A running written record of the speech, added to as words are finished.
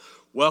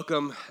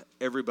Welcome,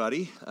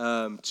 everybody,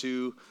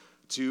 to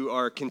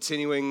our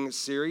continuing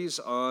series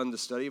on the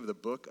study of the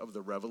book of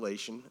the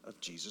Revelation of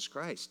Jesus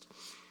Christ.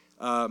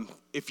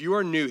 If you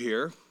are new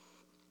here,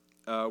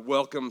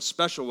 welcome,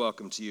 special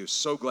welcome to you.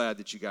 So glad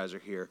that you guys are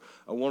here.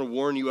 I want to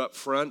warn you up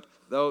front,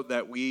 though,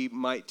 that we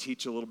might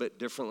teach a little bit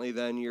differently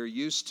than you're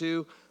used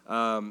to.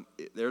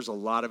 There's a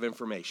lot of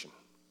information.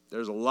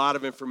 There's a lot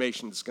of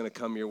information that's going to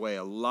come your way,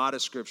 a lot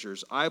of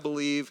scriptures. I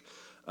believe...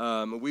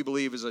 we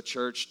believe as a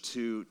church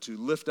to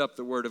lift up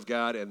the Word of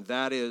God, and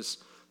that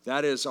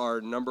is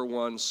our number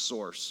one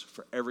source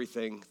for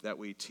everything that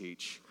we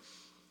teach.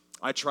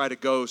 I try to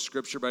go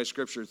scripture by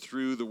scripture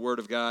through the Word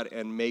of God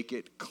and make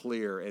it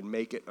clear and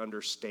make it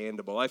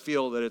understandable. I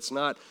feel that it's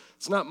not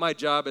my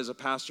job as a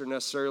pastor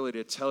necessarily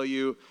to tell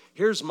you,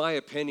 here's my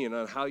opinion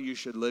on how you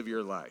should live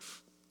your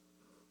life.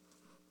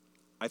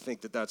 I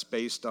think that that's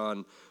based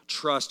on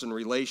trust and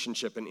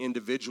relationship, and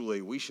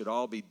individually we should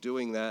all be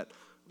doing that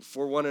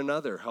for one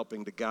another,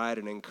 helping to guide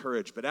and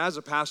encourage. But as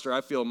a pastor,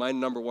 I feel my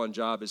number one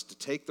job is to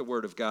take the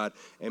Word of God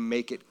and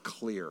make it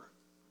clear.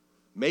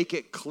 Make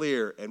it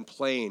clear and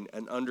plain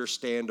and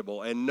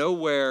understandable. And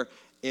nowhere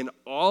in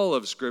all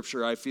of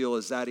Scripture, I feel,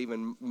 is that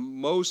even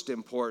most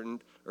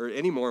important or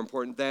any more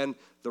important than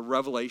the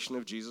revelation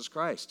of Jesus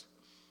Christ.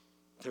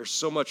 There's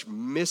so much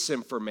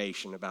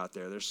misinformation about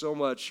there. There's so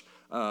much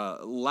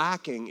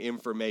lacking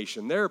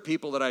information. There are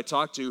people that I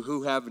talk to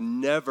who have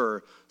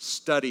never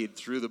studied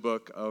through the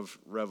book of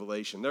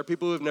Revelation. There are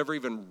people who have never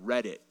even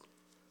read it.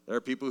 There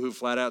are people who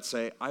flat out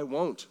say, I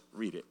won't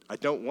read it. I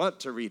don't want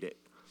to read it.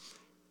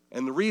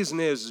 And the reason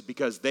is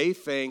because they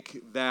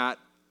think that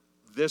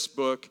this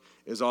book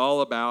is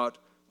all about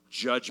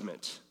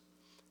judgment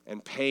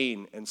and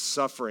pain and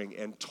suffering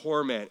and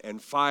torment and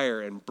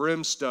fire and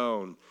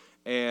brimstone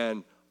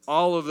and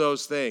all of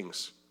those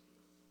things.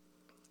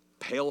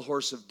 Pale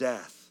horse of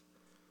death,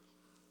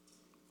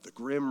 the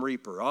grim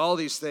reaper, all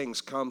these things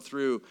come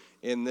through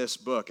in this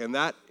book. And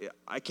that,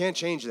 I can't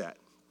change that.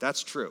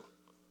 That's true.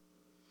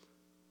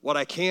 What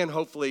I can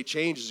hopefully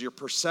change is your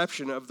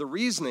perception of the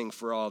reasoning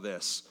for all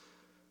this.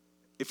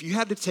 If you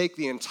had to take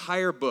the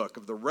entire book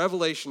of the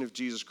revelation of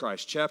Jesus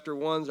Christ, chapter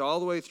 1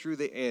 all the way through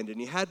the end, and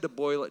you had to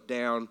boil it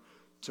down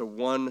to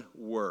one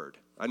word.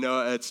 I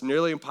know it's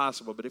nearly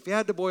impossible, but if you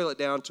had to boil it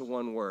down to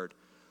one word,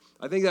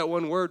 I think that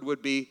one word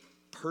would be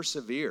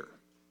persevere.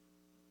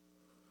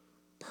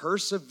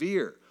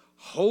 Persevere.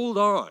 Hold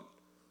on.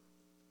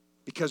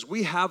 Because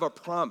we have a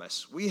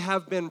promise. We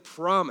have been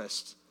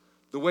promised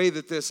the way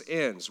that this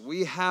ends.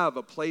 We have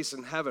a place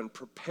in heaven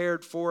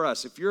prepared for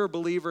us. If you're a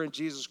believer in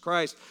Jesus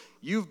Christ,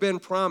 you've been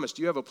promised.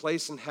 You have a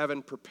place in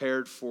heaven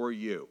prepared for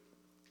you.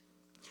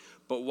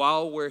 But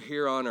while we're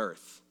here on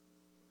earth,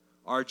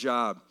 our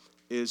job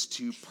is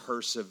to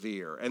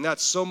persevere. And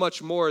that's so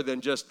much more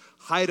than just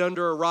hide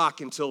under a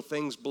rock until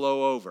things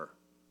blow over.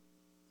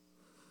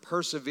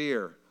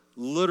 Persevere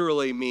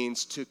literally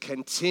means to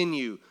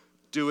continue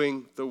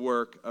doing the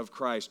work of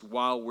Christ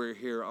while we're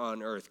here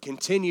on earth.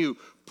 Continue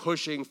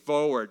pushing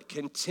forward.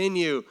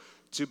 Continue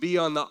to be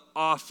on the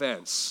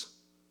offense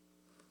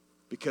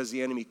because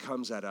the enemy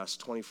comes at us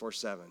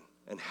 24/7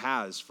 and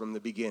has from the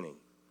beginning.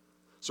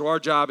 So our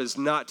job is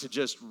not to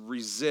just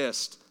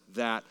resist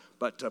that,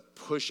 but to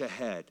push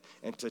ahead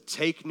and to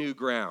take new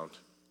ground.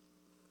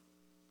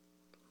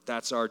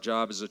 That's our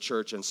job as a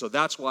church. And so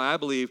that's why I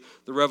believe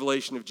the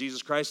revelation of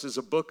Jesus Christ is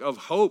a book of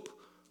hope.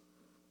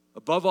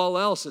 Above all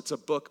else, it's a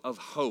book of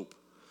hope.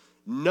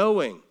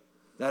 Knowing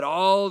that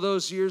all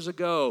those years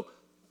ago,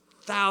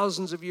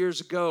 thousands of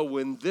years ago,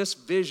 when this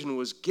vision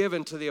was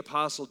given to the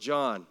Apostle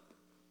John,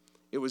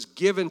 it was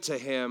given to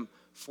him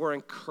for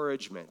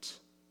encouragement.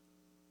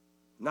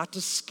 Not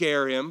to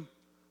scare him,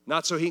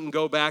 not so he can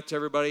go back to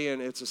everybody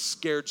and it's a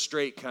scared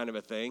straight kind of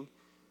a thing.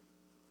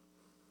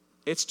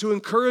 It's to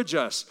encourage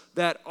us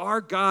that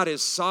our God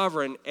is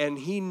sovereign and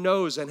he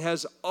knows and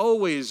has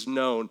always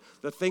known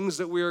the things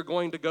that we are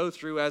going to go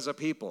through as a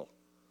people.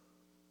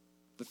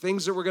 The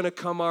things that were going to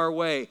come our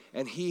way,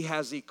 and he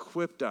has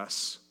equipped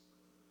us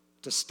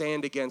to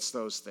stand against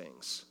those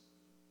things.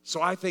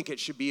 So I think it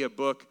should be a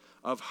book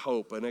of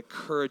hope, an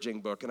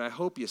encouraging book, and I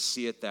hope you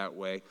see it that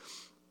way.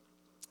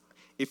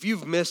 If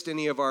you've missed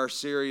any of our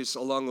series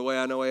along the way,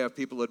 I know we have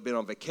people that have been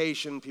on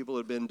vacation, people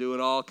that have been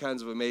doing all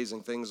kinds of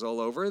amazing things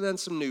all over, and then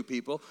some new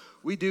people.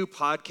 We do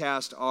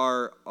podcast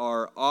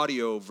our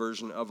audio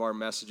version of our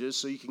messages,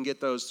 so you can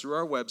get those through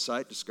our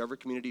website,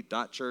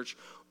 discovercommunity.church,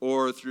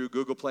 or through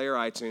Google Play or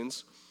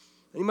iTunes.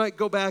 And you might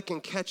go back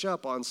and catch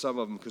up on some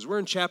of them, because we're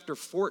in chapter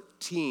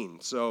 14,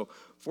 so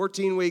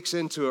 14 weeks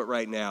into it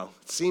right now.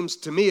 It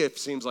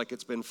seems like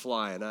it's been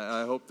flying.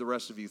 I hope the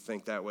rest of you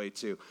think that way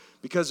too,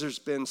 because there's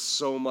been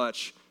so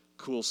much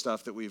cool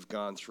stuff that we've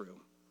gone through.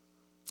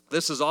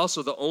 This is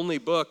also the only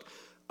book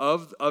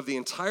of the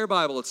entire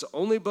Bible. It's the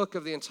only book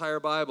of the entire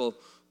Bible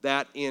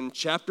that in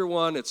chapter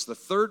 1, it's the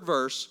third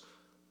verse,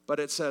 but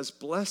it says,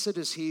 "Blessed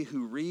is he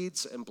who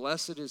reads and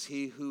blessed is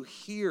he who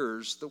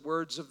hears the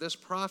words of this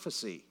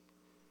prophecy."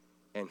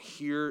 And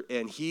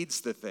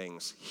heeds the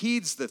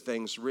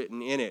things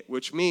written in it,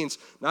 which means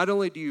not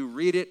only do you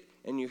read it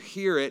and you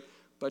hear it,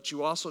 but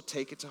you also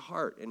take it to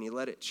heart and you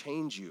let it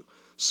change you.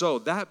 So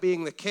that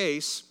being the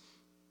case,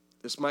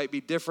 this might be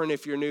different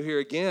if you're new here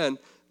again.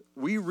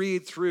 We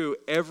read through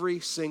every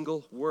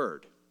single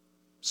word.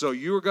 So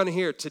you are going to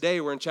hear, today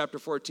we're in chapter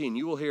 14,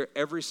 you will hear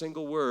every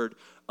single word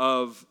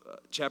of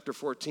chapter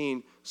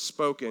 14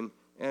 spoken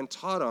and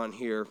taught on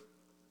here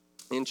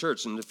in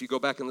church. And if you go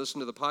back and listen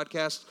to the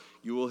podcast,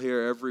 you will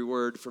hear every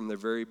word from the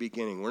very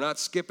beginning. We're not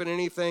skipping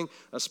anything,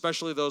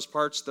 especially those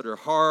parts that are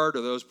hard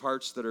or those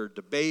parts that are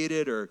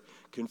debated or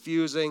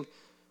confusing.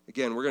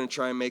 Again, we're going to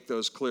try and make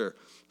those clear.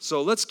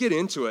 So let's get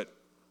into it.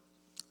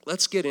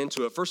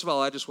 First of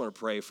all, I just want to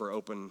pray for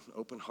open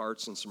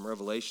hearts and some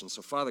revelation.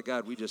 So, Father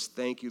God, we just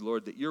thank you,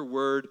 Lord, that your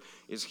word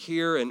is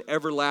here and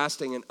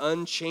everlasting and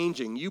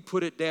unchanging. You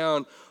put it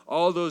down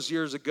all those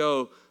years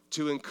ago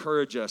to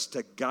encourage us,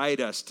 to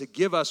guide us, to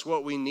give us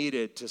what we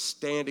needed to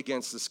stand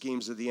against the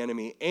schemes of the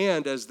enemy,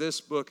 and as this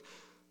book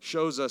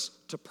shows us,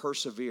 to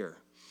persevere.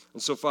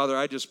 And so, Father,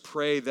 I just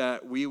pray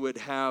that we would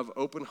have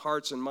open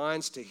hearts and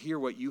minds to hear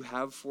what you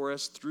have for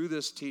us through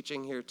this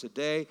teaching here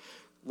today.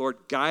 Lord,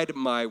 guide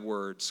my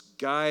words,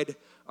 guide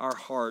our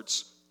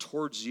hearts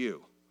towards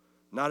you,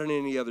 not in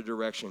any other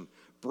direction.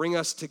 Bring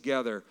us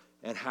together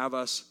and have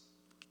us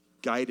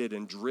guided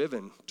and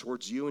driven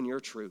towards you and your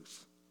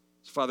truth.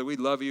 So, Father, we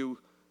love you,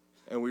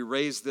 and we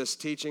raise this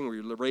teaching, we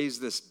raise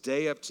this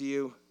day up to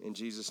you in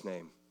Jesus'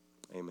 name.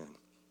 Amen.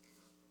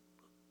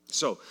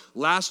 So,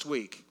 last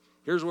week,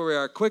 here's where we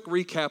are. A quick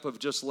recap of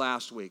just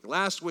last week.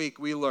 Last week,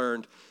 we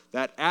learned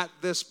that at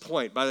this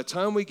point, by the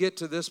time we get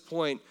to this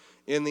point,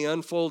 in the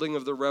unfolding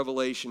of the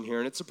revelation here,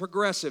 and it's a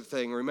progressive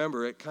thing,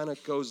 remember, it kind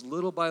of goes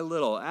little by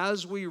little.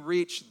 As we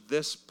reach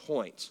this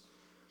point,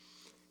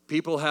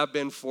 people have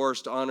been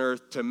forced on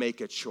earth to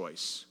make a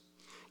choice.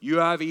 You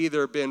have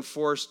either been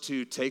forced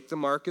to take the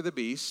mark of the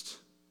beast,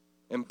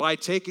 and by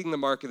taking the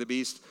mark of the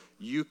beast,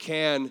 you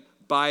can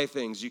buy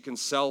things, you can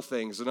sell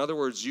things. In other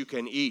words, you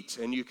can eat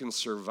and you can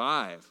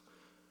survive.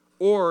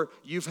 Or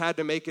you've had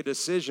to make a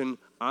decision,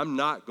 I'm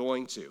not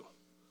going to.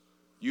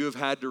 You have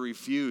had to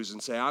refuse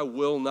and say, I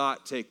will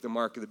not take the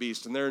mark of the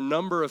beast. And there are a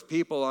number of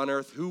people on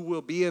earth who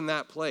will be in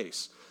that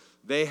place.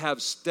 They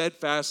have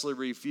steadfastly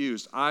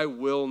refused. I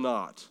will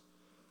not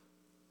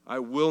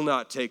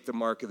take the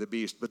mark of the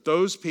beast. But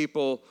those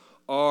people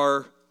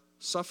are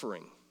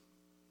suffering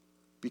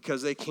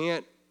because they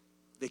can't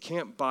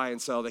buy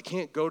and sell. They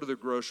can't go to the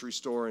grocery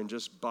store and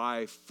just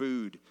buy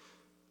food.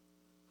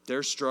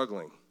 They're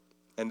struggling.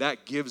 And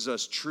that gives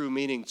us true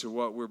meaning to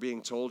what we're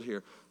being told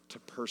here, to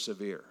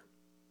persevere.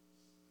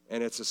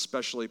 And it's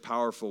especially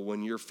powerful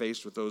when you're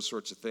faced with those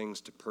sorts of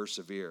things, to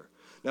persevere.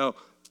 Now,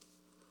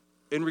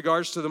 in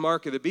regards to the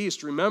mark of the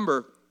beast,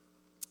 remember,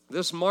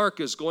 this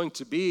mark is going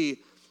to be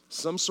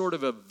some sort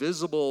of a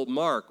visible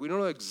mark. We don't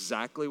know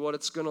exactly what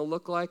it's going to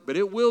look like, but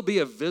it will be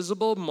a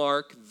visible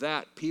mark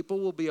that people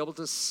will be able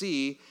to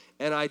see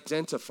and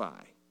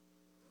identify.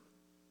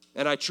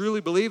 And I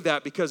truly believe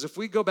that, because if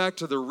we go back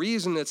to the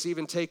reason it's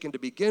even taken to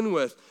begin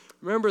with,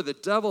 remember, the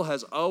devil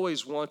has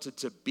always wanted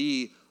to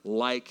be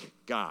like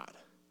God.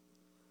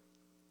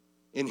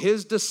 In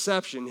his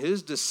deception,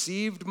 his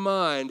deceived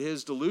mind,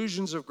 his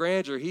delusions of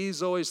grandeur,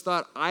 he's always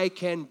thought, I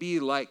can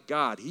be like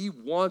God. He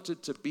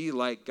wanted to be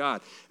like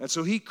God. And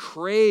so he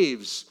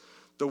craves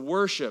the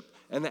worship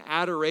and the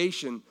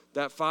adoration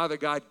that Father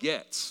God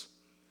gets.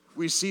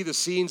 We see the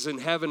scenes in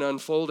heaven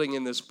unfolding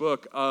in this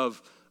book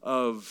of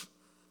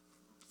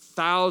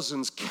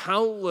thousands,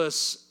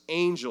 countless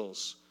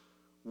angels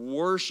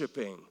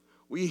worshiping.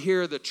 We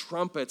hear the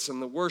trumpets and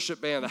the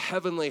worship band, the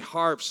heavenly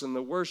harps and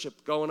the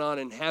worship going on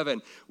in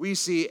heaven. We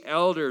see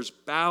elders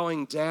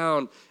bowing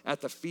down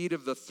at the feet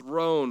of the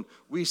throne.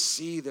 We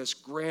see this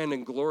grand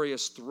and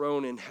glorious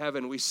throne in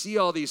heaven. We see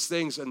all these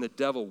things, and the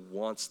devil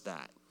wants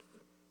that.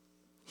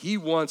 He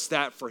wants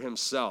that for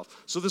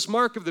himself. So this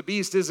mark of the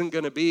beast isn't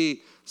going to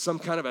be some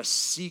kind of a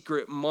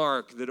secret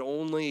mark that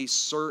only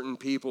certain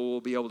people will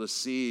be able to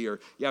see,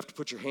 or you have to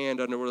put your hand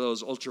under one of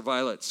those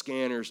ultraviolet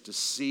scanners to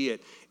see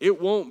it.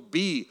 It won't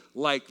be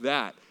like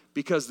that,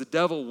 because the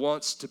devil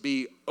wants to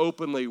be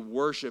openly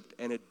worshiped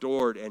and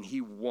adored, and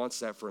he wants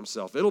that for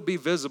himself. It'll be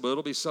visible.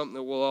 It'll be something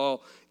that we'll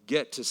all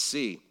get to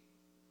see.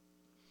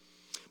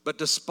 But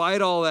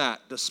despite all that,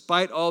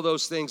 despite all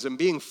those things, and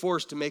being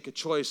forced to make a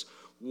choice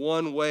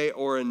one way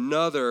or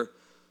another,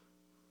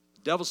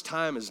 the devil's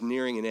time is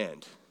nearing an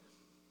end.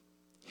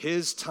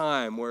 His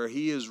time, where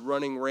he is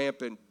running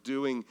rampant,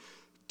 doing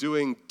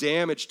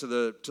damage to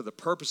the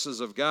purposes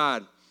of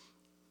God,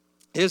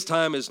 his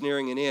time is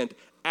nearing an end,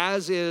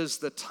 as is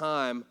the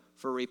time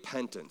for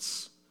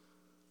repentance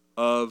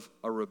of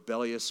a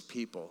rebellious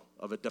people,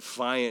 of a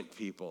defiant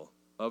people,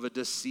 of a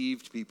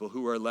deceived people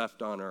who are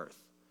left on earth.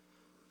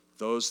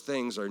 Those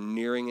things are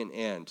nearing an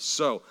end.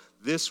 So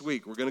this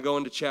week, we're going to go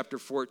into chapter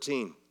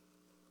 14.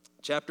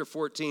 Chapter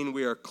 14,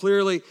 we are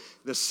clearly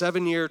the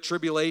 7-year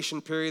tribulation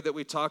period that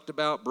we talked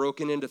about,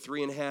 broken into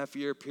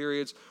 3.5-year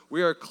periods.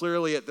 We are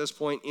clearly at this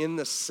point in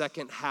the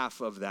second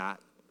half of that.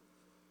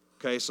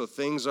 Okay, so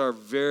things are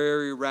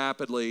very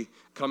rapidly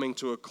coming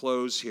to a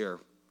close here.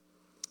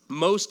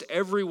 Most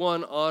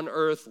everyone on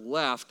earth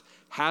left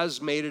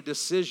has made a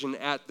decision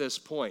at this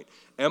point.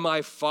 Am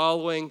I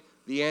following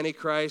the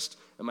Antichrist?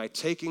 Am I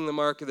taking the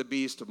mark of the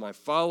beast? Am I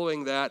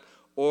following that?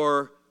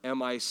 Or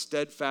am I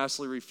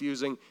steadfastly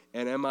refusing?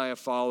 And am I a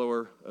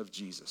follower of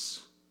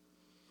Jesus?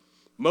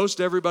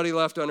 Most everybody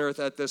left on earth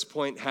at this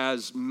point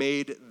has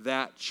made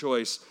that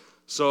choice.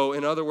 So,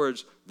 in other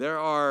words, there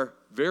are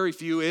very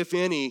few, if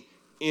any,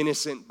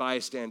 innocent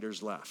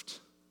bystanders left.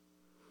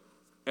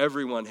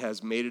 Everyone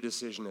has made a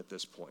decision at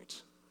this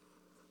point.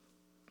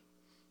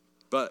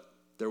 But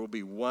there will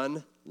be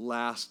one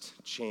last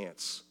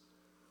chance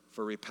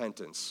for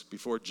repentance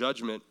before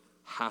judgment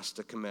has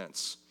to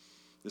commence.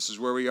 This is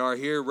where we are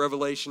here,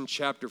 Revelation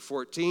chapter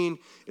 14.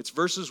 It's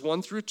verses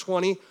 1 through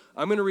 20.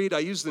 I'm going to read, I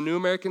use the New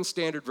American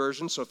Standard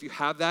Version, so if you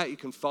have that, you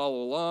can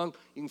follow along.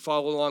 You can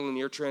follow along in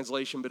your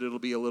translation, but it'll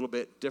be a little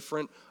bit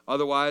different.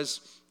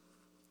 Otherwise,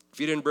 if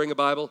you didn't bring a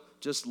Bible,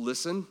 just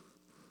listen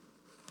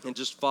and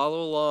just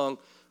follow along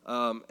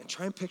and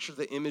try and picture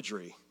the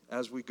imagery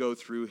as we go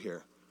through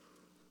here.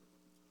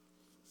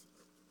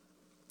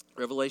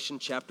 Revelation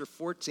chapter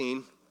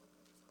 14,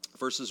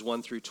 verses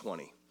 1 through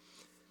 20.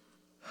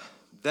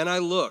 Then I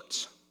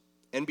looked,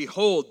 and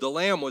behold, the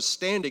Lamb was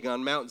standing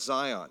on Mount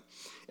Zion,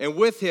 and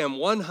with him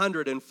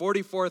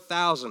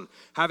 144,000,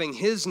 having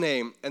his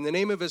name and the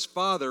name of his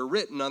Father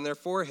written on their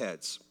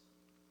foreheads.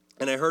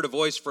 And I heard a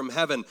voice from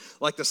heaven,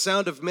 like the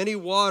sound of many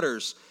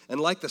waters, and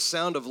like the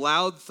sound of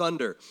loud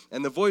thunder.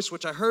 And the voice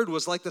which I heard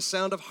was like the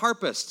sound of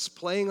harpists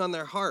playing on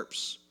their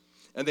harps.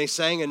 And they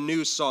sang a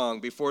new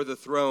song before the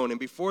throne and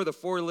before the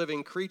four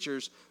living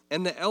creatures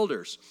and the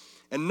elders.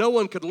 And no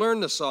one could learn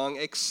the song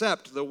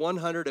except the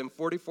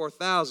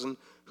 144,000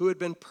 who had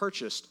been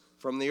purchased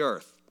from the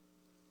earth.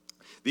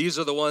 These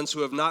are the ones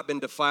who have not been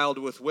defiled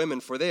with women,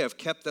 for they have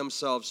kept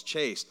themselves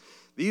chaste.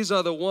 These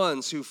are the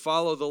ones who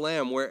follow the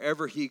Lamb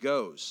wherever he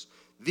goes.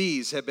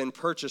 These have been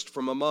purchased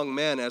from among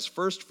men as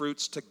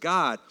firstfruits to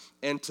God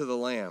and to the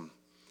Lamb.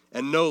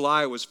 And no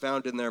lie was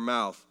found in their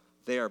mouth.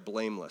 They are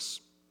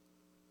blameless.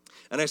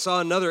 And I saw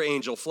another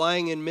angel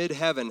flying in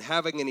mid-heaven,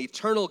 having an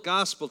eternal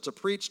gospel to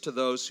preach to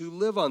those who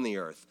live on the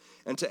earth,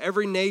 and to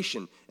every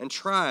nation and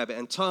tribe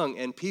and tongue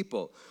and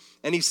people.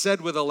 And he said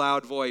with a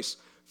loud voice,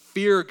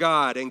 "Fear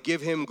God and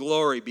give him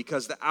glory,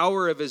 because the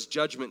hour of his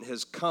judgment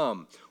has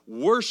come.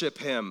 Worship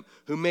him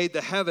who made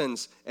the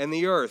heavens and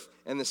the earth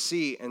and the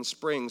sea and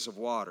springs of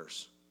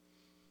waters."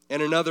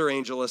 And another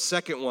angel, a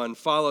second one,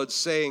 followed,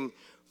 saying,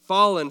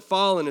 "Fallen,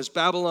 fallen is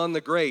Babylon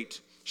the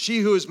Great, she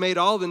who has made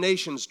all the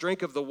nations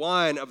drink of the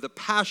wine of the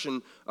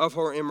passion of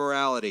her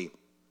immorality."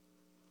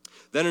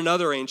 Then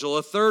another angel,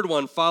 a third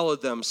one,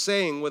 followed them,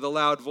 saying with a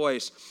loud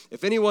voice,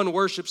 "If anyone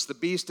worships the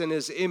beast and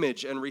his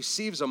image and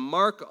receives a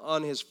mark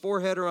on his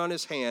forehead or on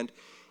his hand,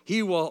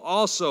 he will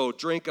also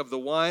drink of the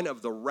wine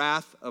of the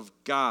wrath of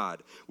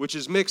God, which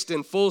is mixed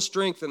in full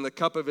strength in the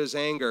cup of his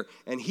anger,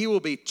 and he will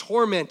be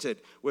tormented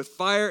with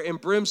fire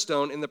and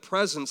brimstone in the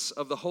presence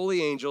of the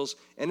holy angels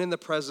and in the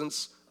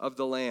presence of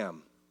the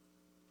Lamb.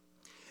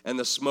 And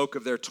the smoke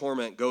of their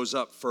torment goes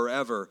up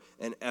forever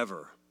and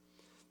ever.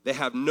 They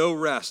have no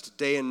rest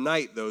day and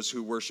night, those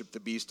who worship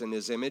the beast and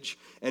his image,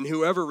 and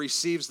whoever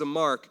receives the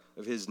mark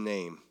of his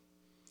name.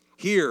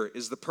 Here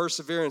is the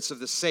perseverance of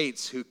the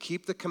saints who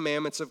keep the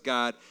commandments of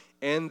God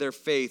and their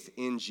faith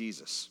in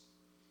Jesus."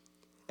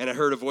 And I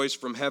heard a voice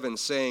from heaven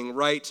saying,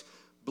 "Write,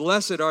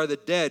 blessed are the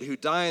dead who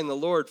die in the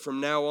Lord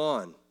from now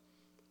on.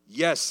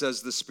 Yes,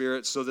 says the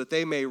Spirit, so that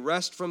they may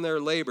rest from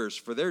their labors,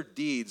 for their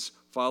deeds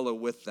follow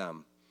with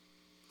them."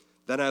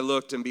 Then I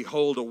looked, and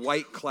behold, a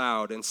white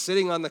cloud, and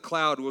sitting on the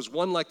cloud was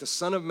one like the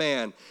Son of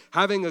Man,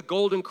 having a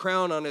golden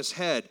crown on his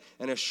head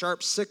and a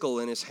sharp sickle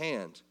in his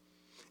hand.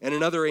 And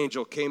another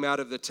angel came out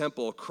of the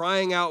temple,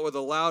 crying out with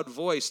a loud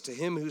voice to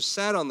him who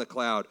sat on the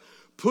cloud,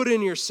 "Put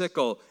in your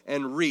sickle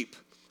and reap,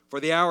 for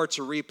the hour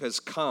to reap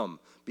has come,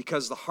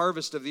 because the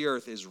harvest of the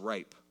earth is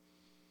ripe."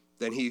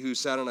 Then he who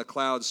sat on a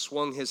cloud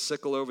swung his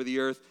sickle over the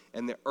earth,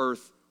 and the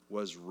earth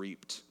was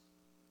reaped.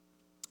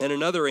 And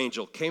another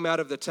angel came out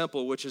of the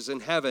temple which is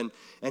in heaven,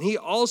 and he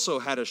also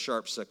had a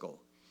sharp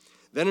sickle.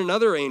 Then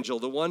another angel,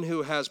 the one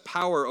who has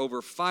power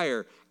over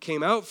fire,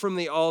 came out from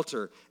the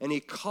altar, and he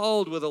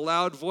called with a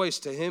loud voice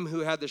to him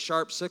who had the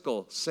sharp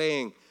sickle,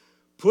 saying,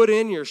 "Put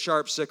in your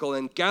sharp sickle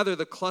and gather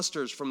the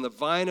clusters from the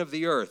vine of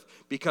the earth,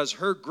 because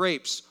her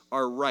grapes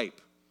are ripe."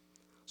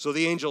 So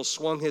the angel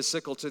swung his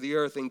sickle to the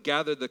earth and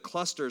gathered the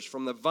clusters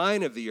from the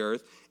vine of the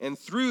earth and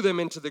threw them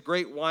into the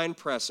great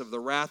winepress of the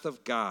wrath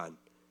of God.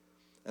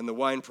 And the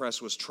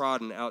winepress was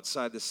trodden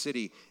outside the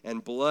city,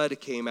 and blood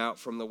came out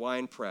from the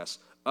winepress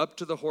up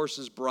to the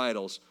horses'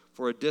 bridles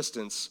for a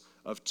distance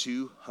of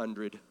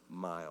 200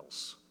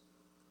 miles.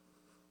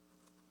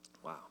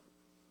 Wow.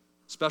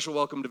 Special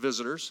welcome to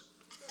visitors.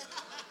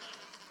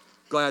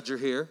 Glad you're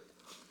here.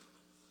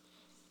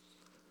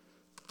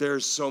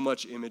 There's so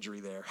much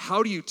imagery there.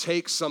 How do you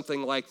take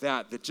something like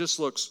that just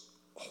looks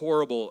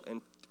horrible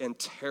and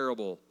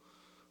terrible?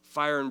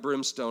 Fire and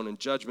brimstone and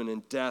judgment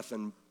and death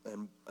and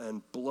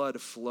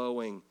blood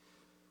flowing.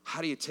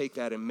 How do you take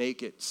that and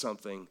make it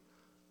something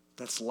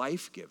that's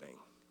life-giving?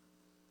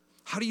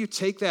 How do you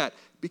take that?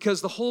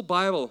 Because the whole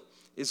Bible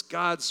is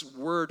God's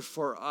word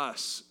for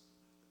us.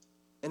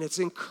 And it's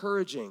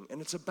encouraging, and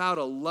it's about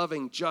a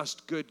loving,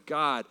 just, good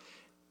God.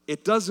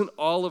 It doesn't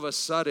all of a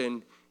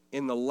sudden,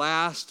 in the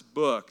last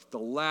book, the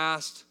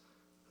last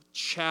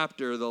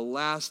chapter, the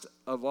last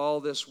of all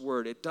this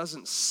word, it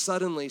doesn't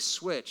suddenly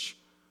switch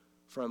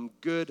from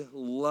good,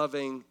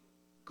 loving,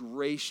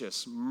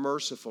 gracious,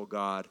 merciful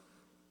God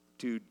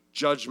to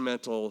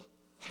judgmental,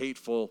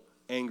 hateful,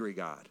 angry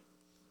God.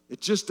 It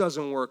just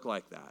doesn't work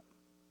like that.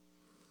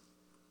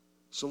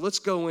 So let's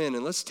go in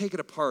and let's take it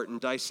apart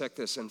and dissect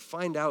this and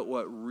find out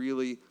what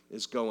really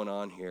is going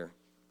on here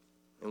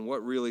and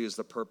what really is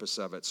the purpose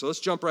of it. So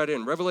let's jump right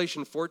in.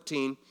 Revelation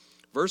 14,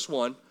 verse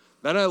 1.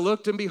 Then I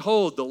looked, and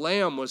behold, the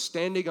Lamb was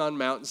standing on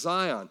Mount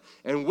Zion,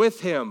 and with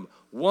him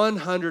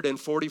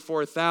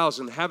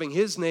 144,000, having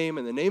his name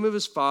and the name of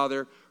his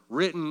Father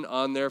written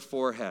on their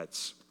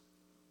foreheads.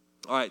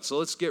 All right, so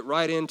let's get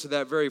right into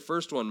that very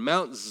first one,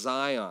 Mount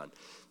Zion.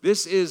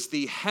 This is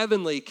the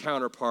heavenly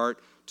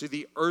counterpart to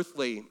the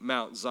earthly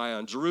Mount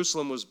Zion.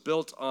 Jerusalem was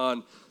built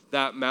on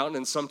that mountain,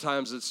 and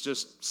sometimes it's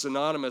just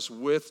synonymous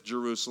with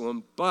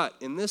Jerusalem. But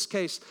in this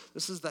case,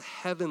 this is the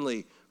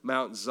heavenly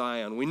Mount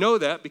Zion. We know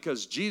that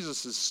because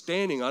Jesus is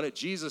standing on it.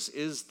 Jesus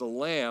is the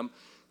Lamb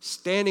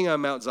standing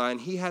on Mount Zion.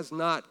 He has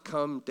not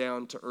come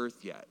down to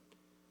earth yet.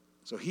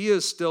 So he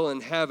is still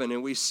in heaven,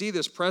 and we see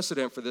this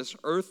precedent for this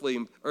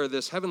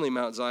this heavenly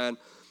Mount Zion.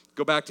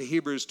 Go back to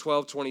Hebrews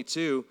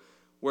 12:22.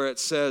 Where it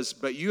says,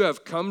 but you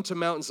have come to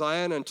Mount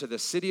Zion and to the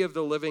city of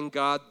the living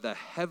God, the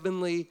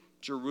heavenly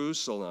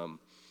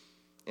Jerusalem,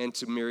 and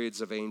to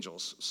myriads of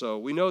angels. So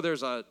we know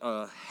there's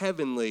a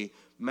heavenly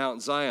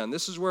Mount Zion.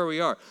 This is where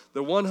we are.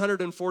 The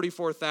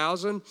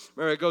 144,000,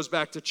 remember it goes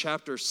back to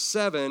chapter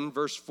 7,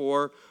 verse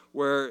 4,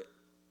 where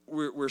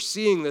we're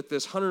seeing that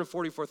this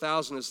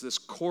 144,000 is this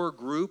core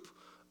group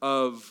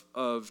of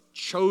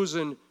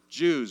chosen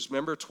Jews.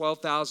 Remember,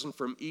 12,000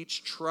 from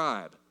each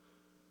tribe.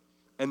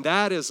 And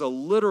that is a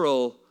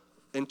literal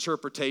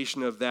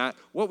interpretation of that.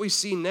 What we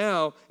see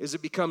now is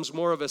it becomes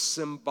more of a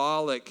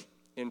symbolic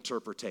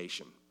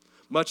interpretation,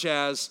 much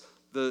as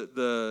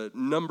the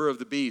number of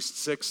the beast,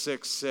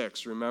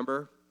 666,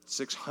 remember?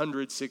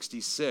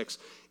 666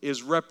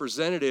 is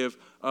representative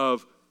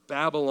of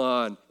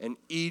Babylon and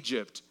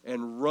Egypt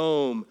and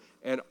Rome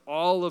and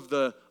all of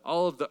the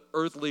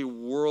earthly,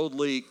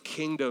 worldly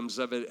kingdoms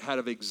of it had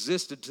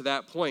existed to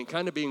that point,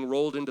 kind of being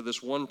rolled into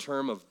this one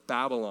term of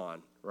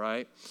Babylon,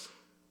 right?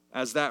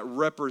 As that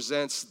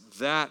represents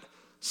that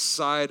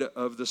side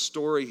of the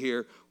story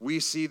here, we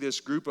see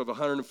this group of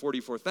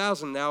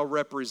 144,000 now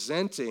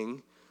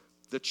representing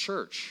the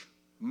church,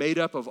 made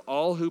up of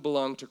all who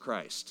belong to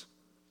Christ.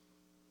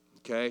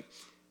 Okay?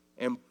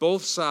 And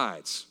both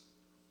sides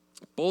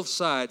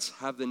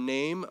have the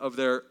name of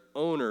their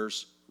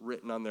owners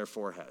written on their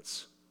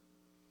foreheads.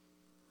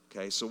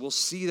 Okay, so we'll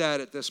see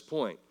that at this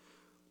point.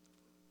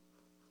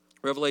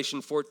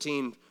 Revelation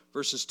 14,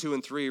 verses 2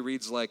 and 3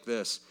 reads like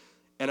this.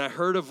 And I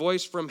heard a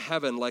voice from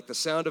heaven like the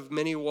sound of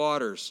many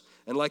waters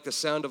and like the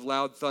sound of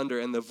loud thunder.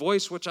 And the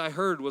voice which I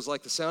heard was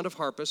like the sound of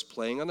harpists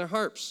playing on their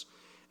harps.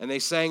 And they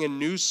sang a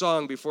new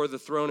song before the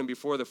throne and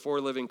before the four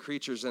living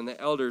creatures and the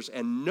elders.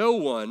 And no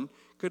one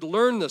could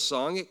learn the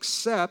song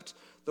except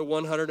the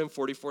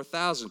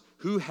 144,000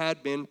 who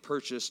had been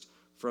purchased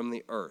from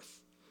the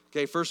earth.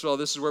 Okay, first of all,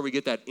 this is where we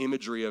get that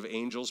imagery of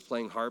angels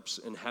playing harps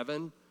in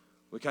heaven.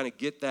 We kind of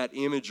get that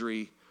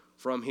imagery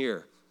from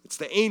here. It's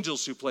the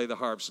angels who play the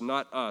harps,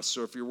 not us.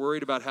 So if you're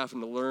worried about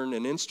having to learn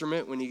an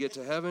instrument when you get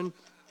to heaven,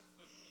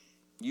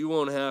 you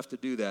won't have to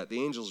do that.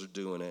 The angels are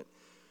doing it.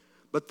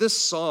 But this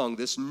song,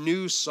 this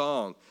new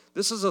song,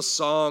 this is a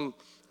song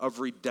of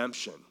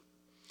redemption.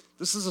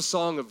 This is a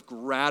song of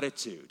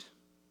gratitude.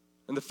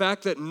 And the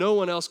fact that no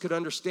one else could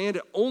understand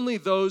it, only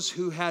those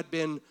who had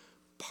been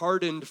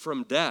pardoned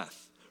from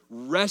death,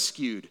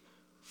 rescued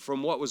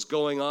from what was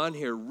going on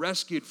here,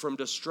 rescued from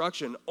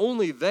destruction,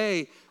 only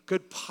they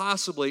could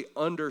possibly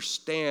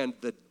understand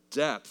the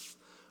depth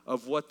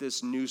of what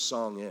this new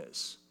song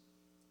is.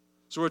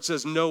 So where it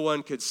says no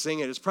one could sing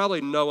it, it's probably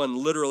no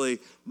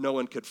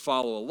one could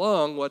follow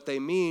along. What they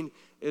mean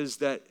is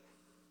that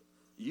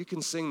you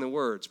can sing the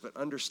words, but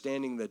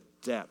understanding the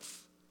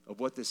depth of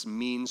what this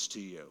means to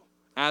you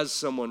as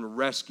someone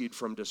rescued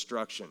from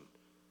destruction.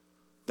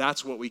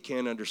 That's what we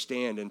can't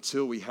understand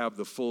until we have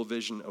the full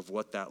vision of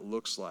what that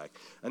looks like.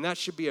 And that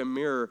should be a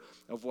mirror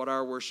of what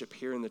our worship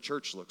here in the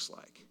church looks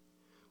like.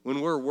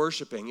 When we're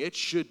worshiping, it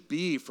should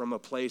be from a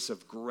place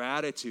of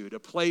gratitude, a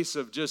place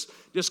of just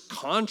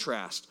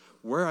contrast,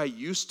 where I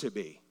used to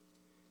be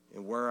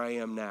and where I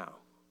am now,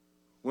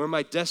 where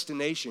my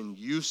destination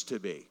used to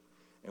be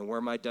and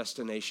where my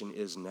destination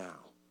is now.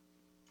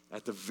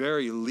 At the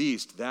very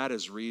least, that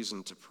is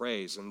reason to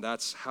praise, and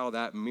that's how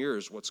that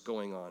mirrors what's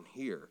going on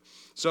here.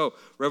 So,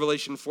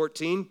 Revelation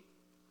 14,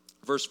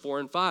 verse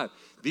 4 and 5.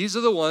 These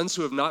are the ones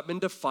who have not been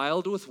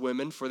defiled with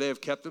women, for they have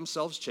kept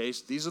themselves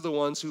chaste. These are the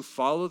ones who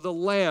follow the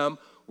Lamb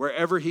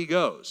wherever he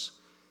goes.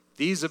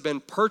 These have been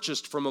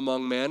purchased from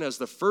among men as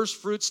the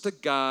firstfruits to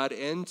God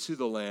and to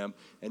the Lamb,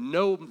 and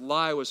no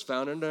lie was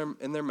found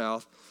in their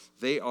mouth.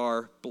 They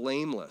are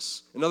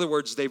blameless. In other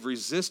words, they've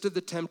resisted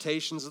the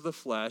temptations of the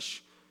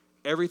flesh,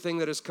 everything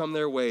that has come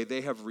their way.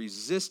 They have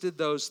resisted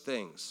those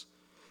things.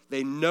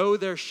 They know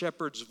their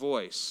shepherd's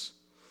voice.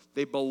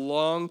 They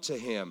belong to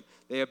him.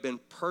 They have been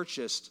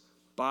purchased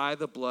by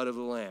the blood of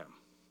the Lamb.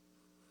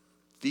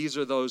 These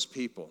are those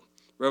people.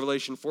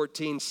 Revelation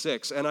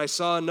 14:6, and I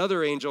saw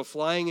another angel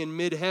flying in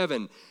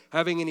mid-heaven,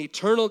 having an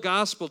eternal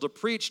gospel to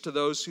preach to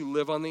those who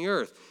live on the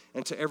earth,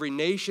 and to every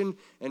nation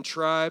and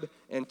tribe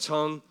and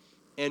tongue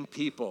and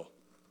people.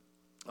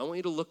 I want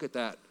you to look at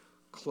that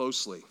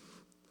closely.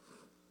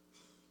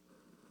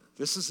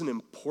 This is an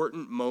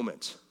important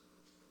moment.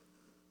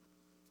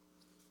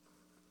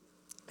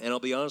 And I'll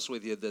be honest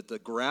with you that the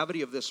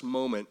gravity of this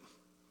moment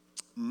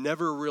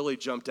never really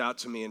jumped out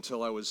to me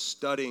until I was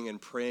studying and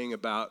praying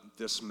about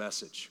this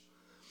message.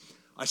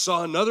 I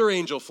saw another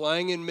angel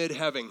flying in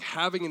mid-heaven,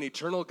 having an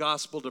eternal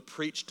gospel to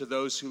preach to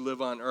those who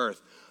live on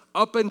earth.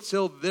 Up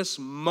until this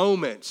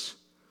moment,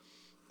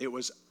 it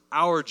was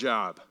our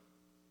job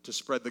to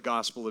spread the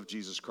gospel of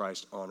Jesus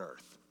Christ on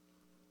earth.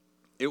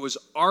 It was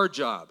our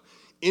job,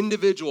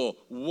 individual,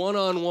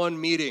 one-on-one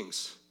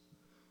meetings,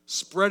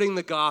 spreading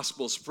the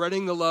gospel,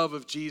 spreading the love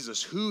of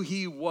Jesus, who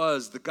he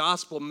was. The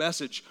gospel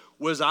message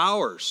was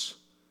ours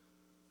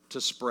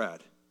to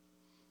spread.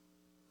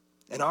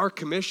 And our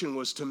commission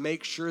was to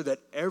make sure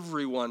that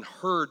everyone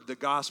heard the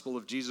gospel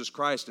of Jesus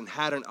Christ and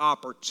had an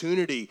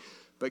opportunity.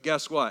 But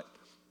guess what?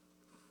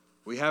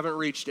 We haven't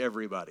reached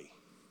everybody.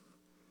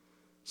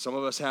 Some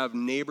of us have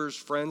neighbors,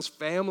 friends,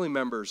 family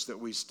members that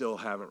we still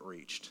haven't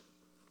reached.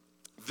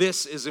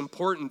 This is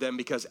important then,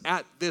 because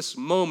at this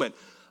moment,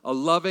 a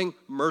loving,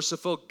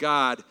 merciful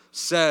God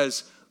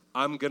says,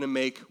 I'm going to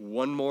make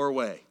one more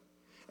way.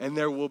 And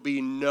there will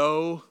be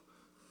no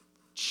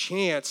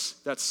chance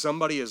that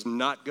somebody is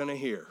not going to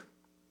hear.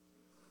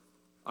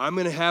 I'm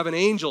going to have an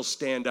angel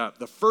stand up.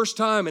 The first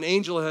time an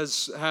angel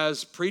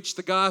has preached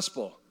the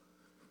gospel,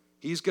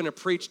 he's going to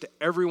preach to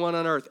everyone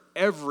on earth,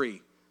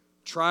 every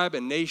tribe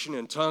and nation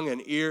and tongue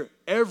and ear.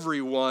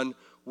 Everyone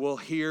will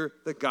hear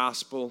the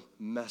gospel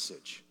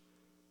message.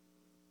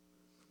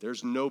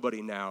 There's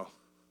nobody now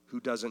who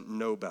doesn't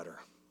know better.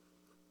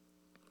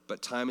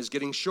 But time is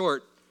getting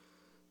short.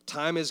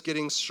 Time is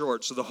getting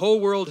short. So the whole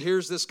world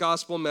hears this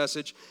gospel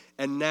message,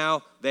 and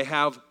now they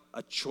have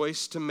a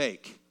choice to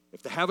make.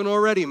 If they haven't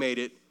already made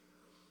it,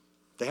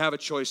 they have a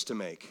choice to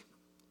make.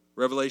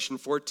 Revelation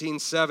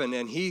 14:7,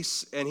 and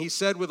he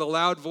said with a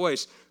loud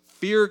voice,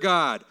 fear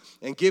God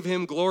and give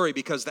him glory,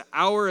 because the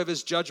hour of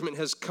his judgment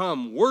has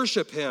come.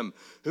 Worship him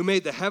who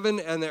made the heaven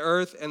and the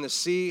earth and the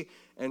sea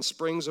and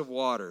springs of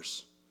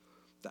waters.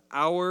 The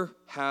hour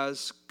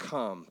has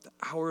come. The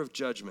hour of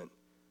judgment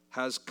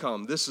has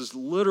come. This is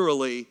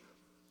literally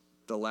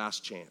the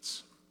last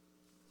chance.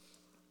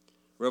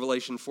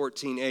 Revelation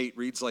 14:8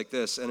 reads like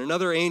this, and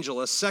another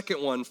angel, a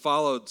second one,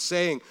 followed,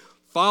 saying,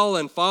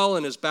 fallen,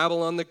 fallen is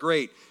Babylon the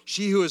Great,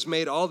 she who has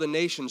made all the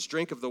nations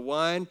drink of the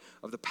wine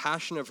of the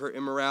passion of her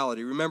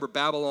immorality. Remember,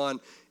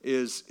 Babylon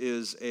is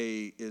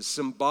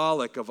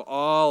symbolic of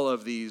all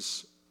of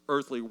these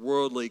earthly,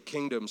 worldly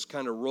kingdoms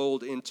kind of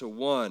rolled into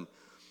one.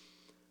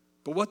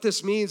 But what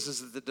this means is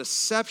that the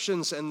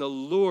deceptions and the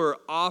lure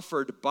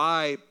offered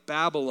by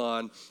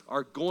Babylon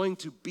are going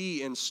to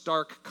be in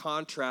stark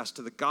contrast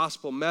to the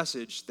gospel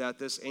message that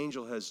this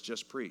angel has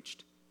just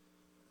preached.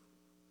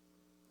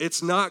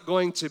 It's not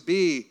going to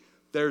be,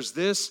 there's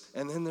this,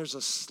 and then there's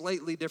a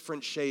slightly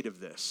different shade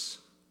of this.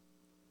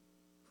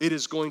 It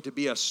is going to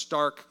be a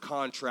stark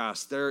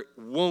contrast. There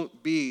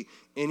won't be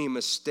any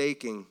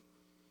mistaking.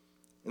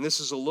 And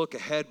this is a look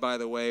ahead, by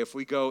the way. If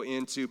we go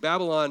into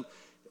Babylon,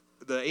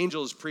 the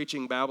angel is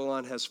preaching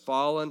Babylon has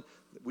fallen.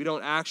 We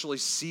don't actually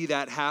see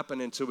that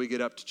happen until we get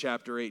up to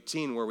chapter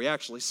 18, where we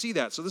actually see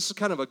that. So this is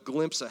kind of a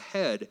glimpse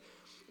ahead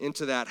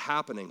into that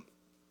happening.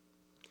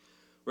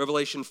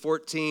 Revelation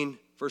 14,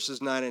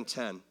 verses 9 and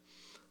 10.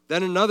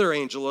 Then another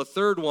angel, a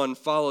third one,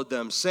 followed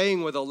them,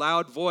 saying with a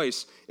loud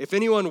voice, if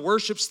anyone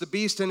worships the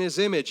beast in his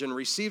image and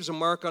receives a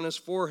mark on his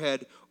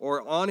forehead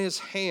or on his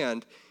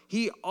hand,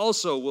 he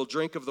also will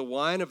drink of the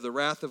wine of the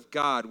wrath of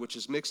God, which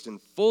is mixed in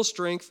full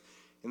strength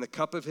in the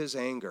cup of his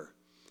anger,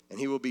 and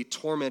he will be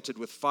tormented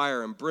with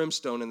fire and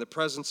brimstone in the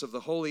presence of the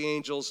holy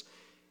angels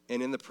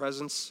and in the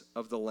presence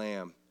of the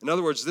Lamb. In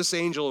other words, this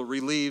angel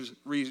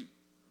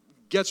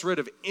gets rid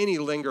of any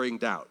lingering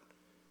doubt.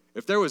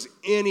 If there was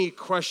any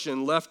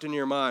question left in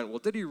your mind, well,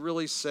 did he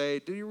really say,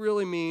 did he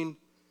really mean?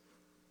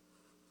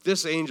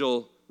 This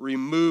angel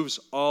removes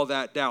all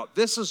that doubt.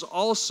 This is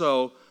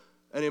also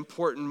an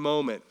important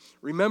moment.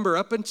 Remember,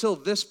 up until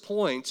this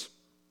point,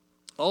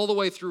 all the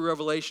way through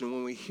Revelation,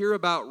 when we hear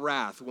about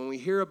wrath, when we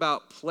hear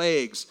about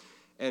plagues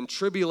and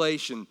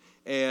tribulation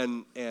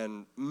and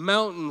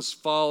mountains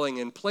falling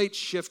and plates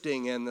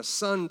shifting and the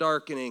sun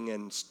darkening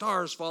and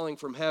stars falling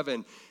from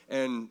heaven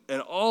and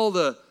all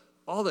the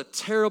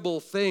terrible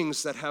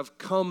things that have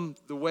come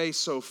the way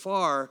so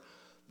far,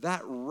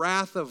 that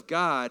wrath of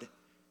God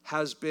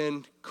has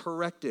been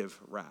corrective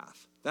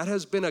wrath. That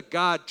has been a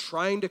God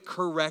trying to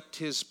correct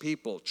his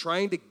people,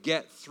 trying to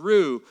get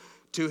through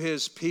to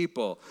his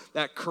people.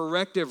 That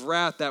corrective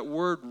wrath, that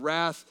word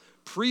wrath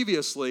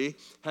previously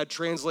had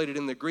translated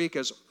in the Greek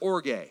as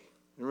orge. And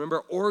remember,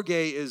 orge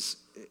is,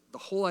 the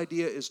whole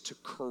idea is to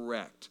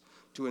correct,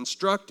 to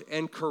instruct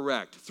and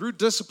correct through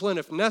discipline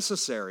if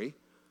necessary.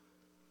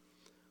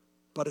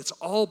 But it's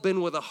all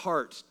been with a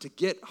heart to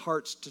get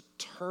hearts to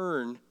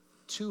turn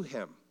to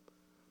him,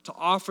 to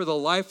offer the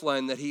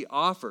lifeline that he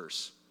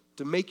offers,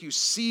 to make you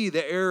see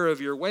the error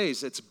of your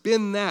ways. It's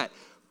been that.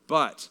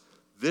 But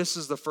this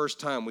is the first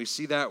time we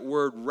see that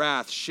word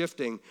wrath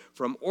shifting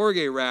from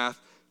orge wrath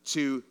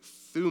to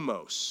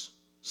thumos.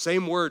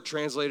 Same word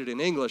translated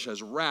in English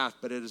as wrath,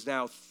 but it is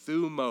now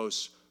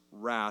thumos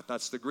wrath.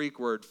 That's the Greek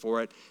word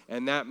for it,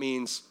 and that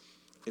means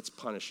it's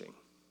punishing.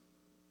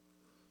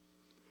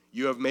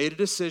 You have made a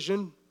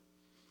decision.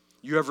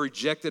 You have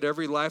rejected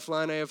every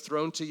lifeline I have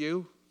thrown to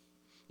you.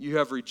 You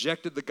have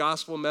rejected the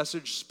gospel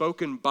message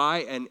spoken by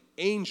an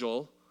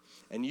angel,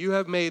 and you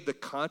have made the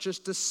conscious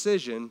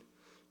decision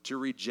to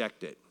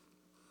reject it.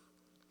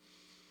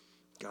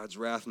 God's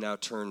wrath now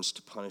turns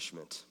to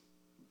punishment.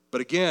 But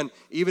again,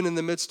 even in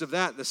the midst of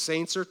that, the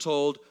saints are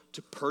told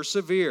to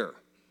persevere.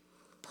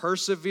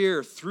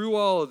 Persevere through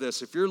all of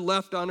this. If you're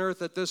left on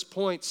earth at this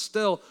point,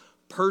 still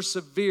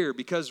persevere.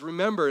 Because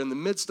remember, in the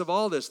midst of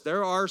all this,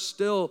 there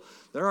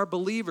are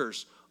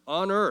believers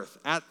on earth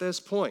at this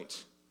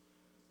point.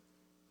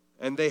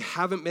 And they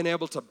haven't been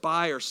able to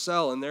buy or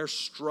sell, and they're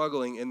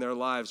struggling in their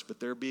lives, but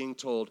they're being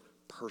told,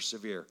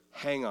 persevere,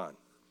 hang on.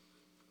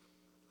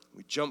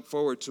 We jump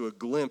forward to a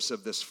glimpse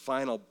of this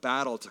final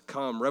battle to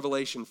come.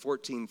 Revelation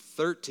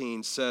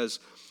 14:13 says,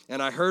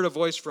 "And I heard a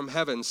voice from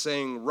heaven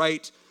saying,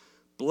 'Write,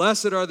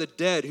 blessed are the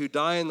dead who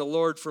die in the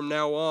Lord from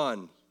now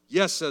on.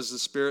 Yes, says the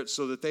Spirit,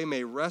 so that they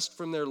may rest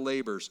from their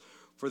labors,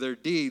 for their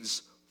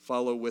deeds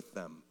follow with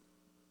them.'"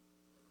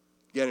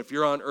 Again, if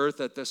you're on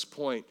earth at this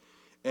point,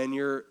 and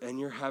you're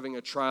having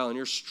a trial and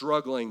you're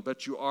struggling,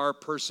 but you are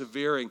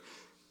persevering,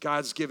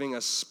 God's giving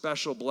a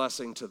special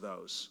blessing to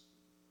those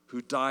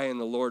who die in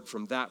the Lord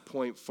from that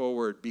point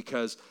forward,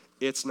 because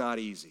it's not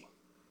easy.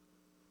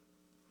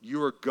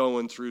 You are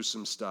going through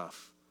some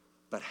stuff,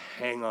 but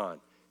hang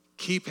on.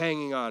 Keep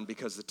hanging on,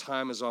 because the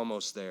time is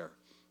almost there.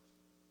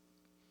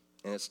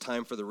 And it's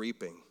time for the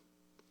reaping.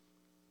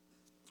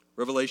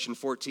 Revelation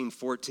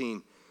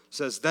 14:14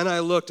 says, "Then I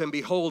looked, and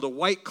behold, a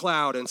white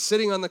cloud, and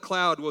sitting on the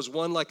cloud was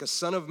one like a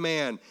son of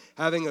man,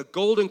 having a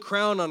golden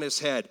crown on his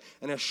head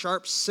and a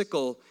sharp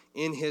sickle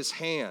in his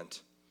hand."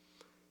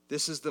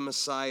 This is the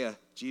Messiah,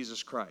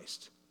 Jesus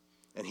Christ,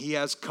 and he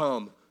has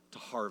come to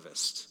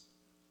harvest.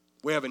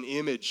 We have an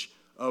image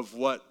of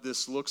what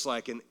this looks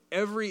like, and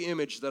every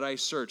image that I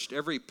searched,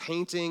 every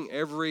painting,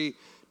 every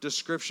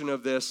description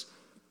of this,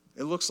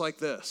 it looks like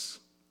this,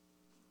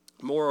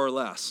 more or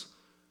less.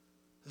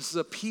 This is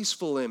a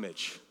peaceful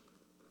image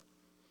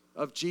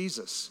of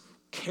Jesus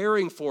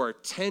caring for,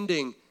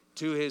 tending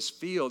to his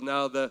field.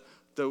 Now, the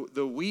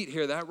wheat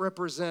here, that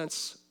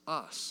represents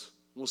us.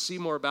 We'll see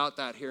more about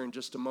that here in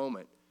just a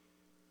moment.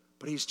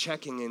 But he's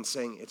checking in,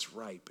 saying it's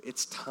ripe.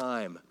 It's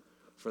time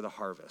for the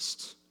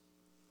harvest.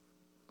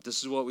 This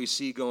is what we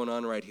see going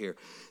on right here.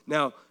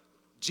 Now,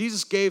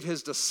 Jesus gave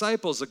his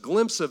disciples a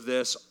glimpse of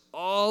this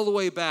all the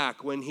way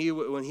back when he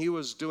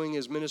was doing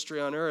his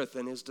ministry on earth,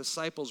 and his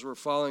disciples were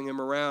following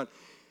him around.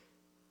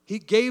 He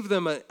gave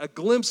them a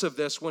glimpse of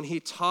this when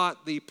he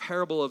taught the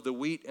parable of the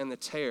wheat and the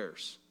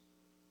tares.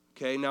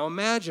 Okay, now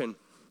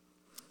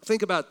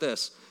think about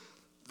this.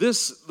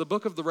 The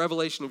book of the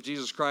Revelation of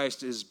Jesus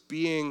Christ is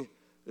being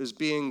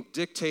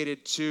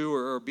dictated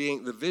to,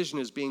 the vision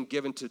is being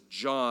given to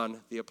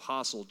John the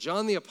Apostle.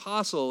 John the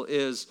Apostle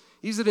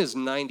he's in his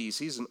 90s.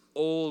 He's an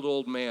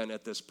old man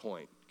at this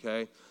point,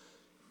 okay?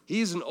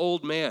 He's an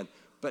old man.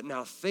 But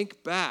now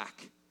think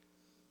back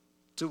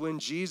to when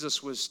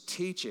Jesus was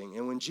teaching.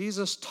 And when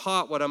Jesus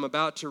taught what I'm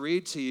about to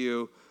read to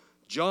you,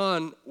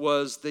 John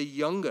was the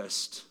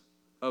youngest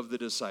of the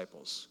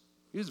disciples.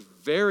 He was a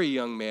very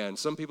young man.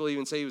 Some people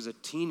even say he was a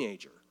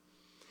teenager.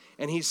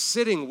 And he's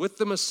sitting with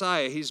the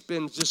Messiah. He's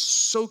been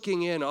just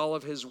soaking in all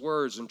of his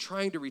words and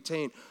trying to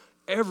retain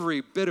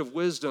every bit of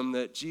wisdom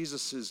that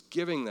Jesus is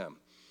giving them.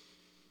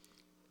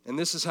 And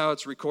this is how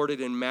it's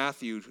recorded in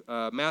Matthew.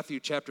 Matthew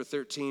chapter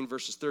 13,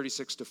 verses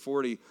 36 to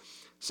 40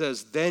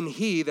 says, "Then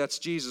he," that's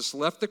Jesus,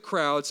 "left the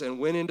crowds and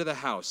went into the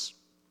house.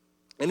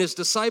 And his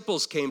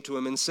disciples came to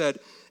him and said,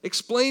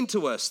 'Explain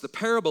to us the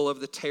parable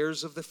of the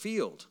tares of the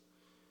field.'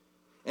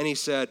 And he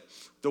said,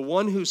 'The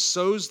one who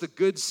sows the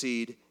good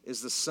seed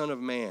is the Son of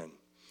Man,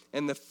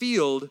 and the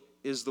field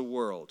is the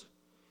world.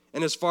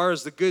 And as far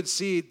as the good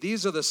seed,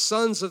 these are the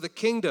sons of the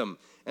kingdom,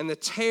 and the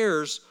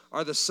tares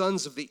are the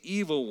sons of the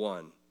evil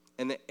one,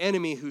 and the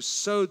enemy who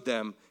sowed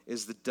them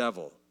is the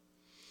devil.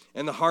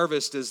 And the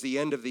harvest is the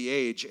end of the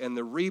age, and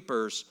the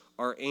reapers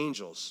are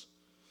angels.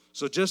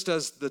 So just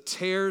as the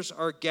tares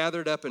are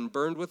gathered up and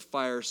burned with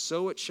fire,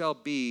 so it shall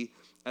be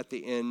at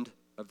the end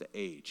of the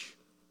age.'"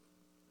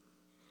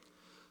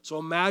 So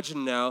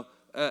imagine now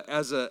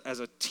as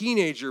a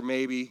teenager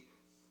maybe,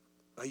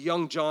 a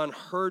young John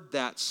heard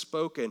that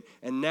spoken,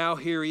 and now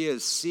here he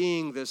is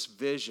seeing this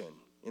vision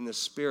in the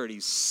Spirit.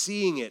 He's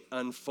seeing it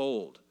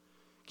unfold.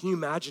 Can you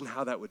imagine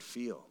how that would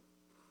feel?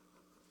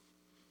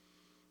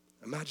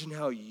 Imagine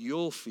how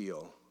you'll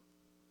feel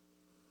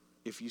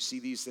if you see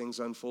these things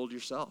unfold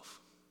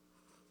yourself.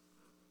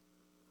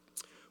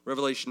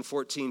 Revelation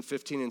 14,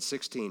 15, and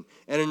 16.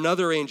 And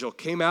another angel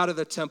came out of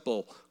the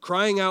temple,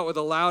 crying out with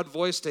a loud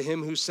voice to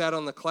him who sat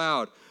on the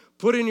cloud,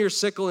 "Put in your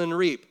sickle and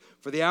reap,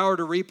 for the hour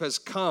to reap has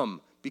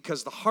come,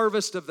 because the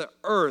harvest of the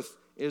earth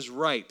is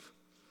ripe."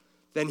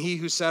 Then he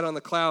who sat on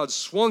the cloud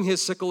swung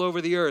his sickle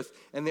over the earth,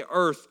 and the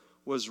earth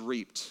was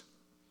reaped.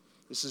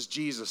 This is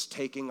Jesus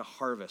taking a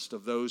harvest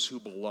of those who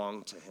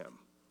belong to him.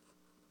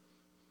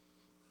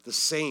 The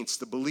saints,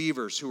 the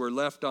believers who are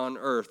left on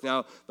earth.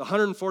 Now, the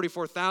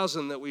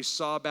 144,000 that we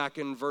saw back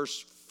in verse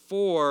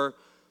 4,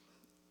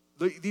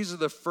 these are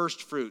the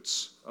first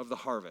fruits of the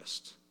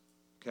harvest.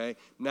 Okay?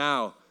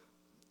 Now,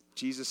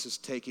 Jesus is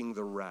taking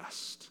the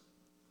rest.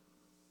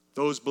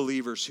 Those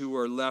believers who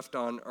are left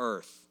on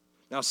earth.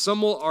 Now,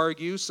 some will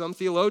argue, some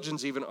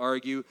theologians even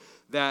argue,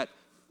 that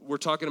we're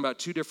talking about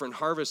two different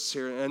harvests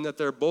here and that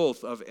they're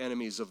both of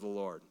enemies of the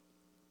Lord.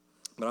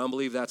 But I don't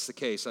believe that's the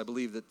case. I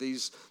believe that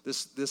this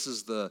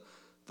is the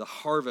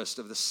harvest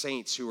of the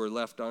saints who are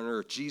left on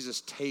earth,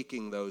 Jesus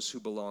taking those who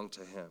belong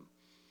to him.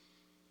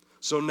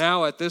 So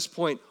now at this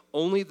point,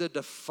 only the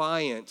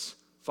defiant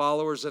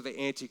followers of the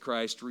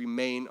Antichrist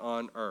remain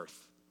on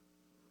earth.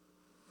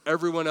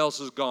 Everyone else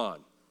is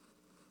gone.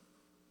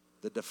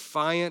 The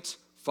defiant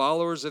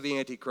followers of the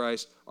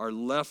Antichrist are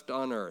left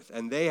on earth,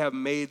 and they have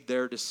made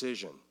their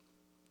decision.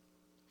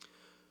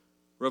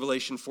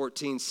 Revelation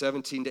 14,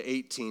 17 to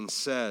 18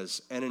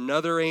 says, "And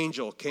another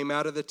angel came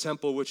out of the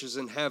temple which is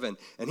in heaven,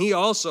 and he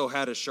also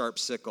had a sharp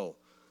sickle.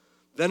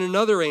 Then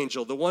another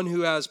angel, the one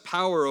who has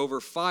power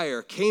over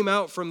fire, came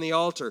out from the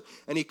altar,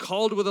 and he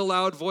called with a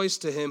loud voice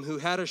to him who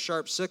had a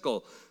sharp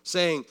sickle,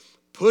 saying,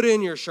 'Put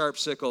in your sharp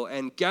sickle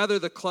and gather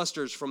the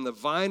clusters from the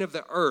vine of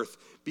the earth,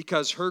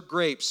 because her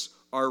grapes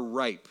are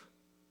ripe.'"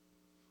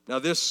 Now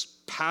this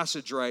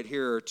passage right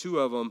here, or two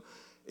of them,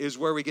 is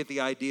where we get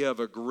the idea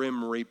of a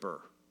grim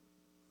reaper.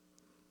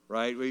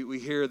 Right? We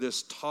hear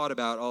this taught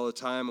about all the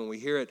time, and we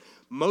hear it.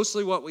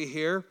 Mostly what we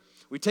hear,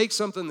 we take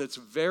something that's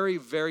very,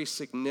 very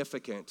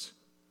significant,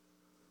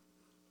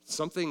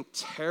 something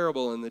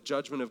terrible in the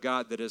judgment of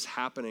God that is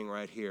happening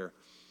right here,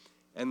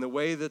 and the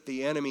way that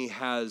the enemy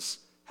has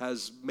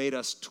made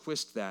us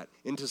twist that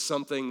into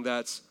something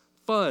that's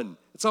fun.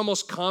 It's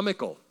almost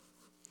comical.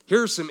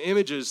 Here are some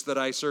images that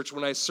I searched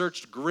when I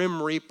searched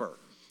Grim Reaper.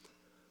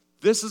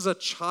 This is a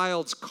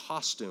child's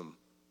costume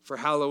for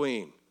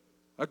Halloween.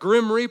 A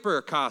Grim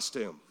Reaper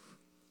costume.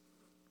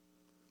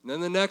 And then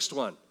the next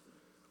one,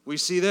 we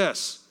see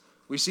this.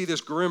 We see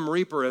this Grim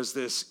Reaper as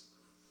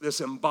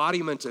this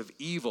embodiment of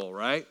evil,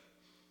 right?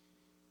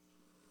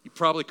 You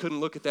probably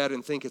couldn't look at that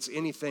and think it's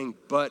anything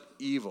but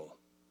evil.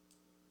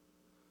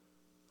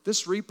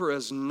 This Reaper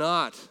is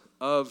not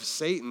of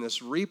Satan.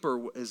 This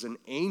Reaper is an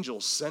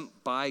angel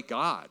sent by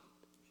God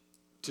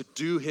to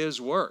do his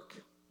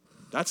work.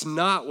 That's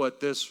not what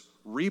this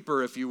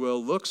Reaper, if you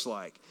will, looks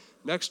like.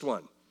 Next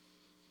one.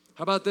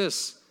 How about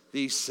this?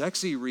 The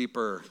sexy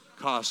Reaper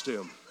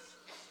costume.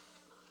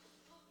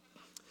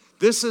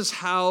 This is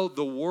how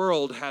the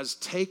world has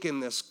taken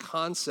this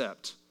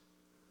concept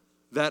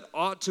that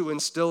ought to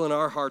instill in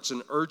our hearts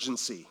an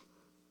urgency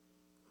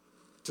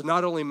to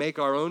not only make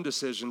our own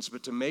decisions,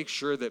 but to make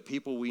sure that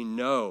people we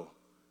know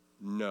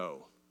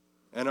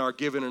and are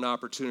given an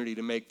opportunity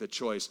to make the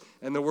choice.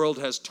 And the world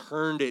has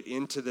turned it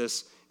into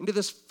this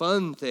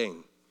fun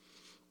thing.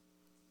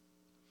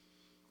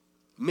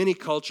 Many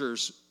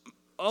cultures,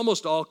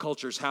 almost all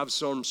cultures, have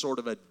some sort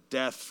of a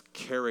death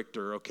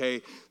character,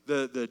 okay?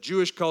 The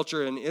Jewish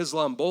culture and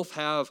Islam both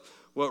have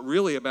what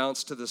really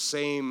amounts to the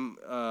same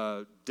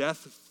death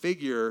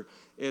figure.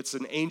 It's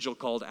an angel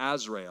called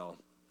Azrael.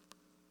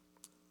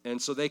 And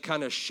so they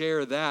kind of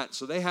share that.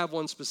 So they have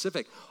one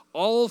specific.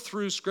 All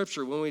through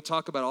Scripture, when we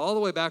talk about all the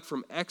way back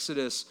from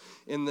Exodus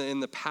in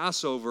the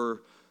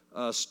Passover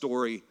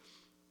story,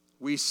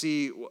 we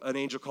see an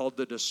angel called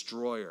the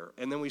Destroyer.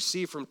 And then we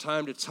see from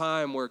time to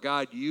time where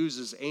God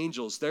uses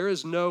angels. There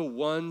is no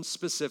one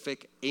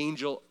specific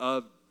angel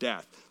of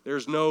death.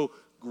 There's no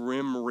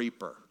Grim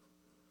Reaper.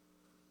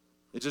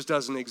 It just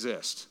doesn't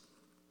exist.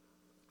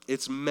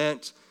 It's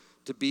meant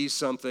to be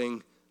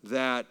something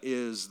that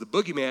is the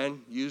boogeyman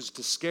used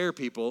to scare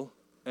people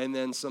and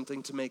then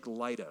something to make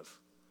light of.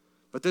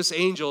 But this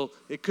angel,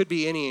 it could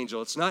be any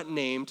angel. It's not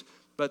named,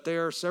 but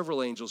there are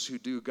several angels who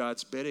do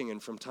God's bidding,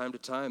 and from time to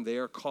time they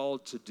are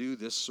called to do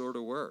this sort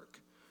of work.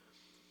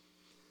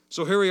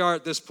 So here we are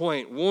at this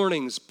point.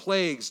 Warnings,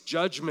 plagues,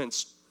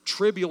 judgments,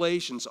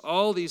 tribulations,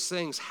 all these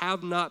things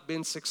have not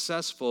been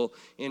successful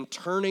in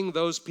turning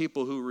those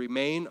people who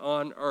remain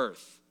on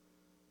earth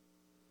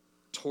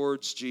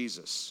towards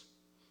Jesus.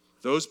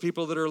 Those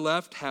people that are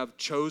left have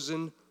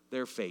chosen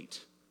their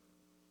fate.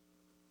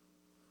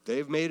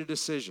 They've made a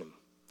decision.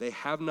 They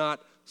have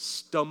not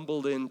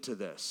stumbled into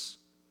this.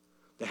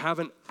 They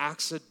haven't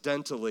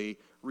accidentally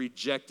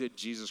rejected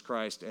Jesus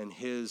Christ and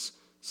his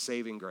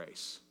saving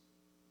grace.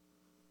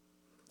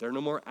 There are no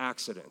more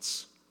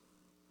accidents.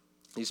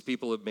 These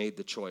people have made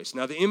the choice.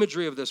 Now, the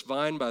imagery of this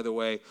vine, by the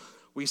way,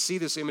 we see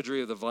this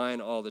imagery of the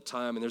vine all the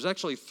time, and there's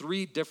actually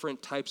 3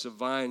 different types of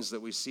vines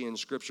that we see in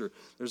Scripture.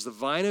 There's the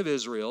vine of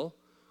Israel,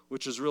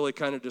 which is really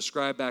kind of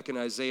described back in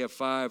Isaiah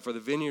 5, for the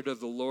vineyard of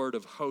the Lord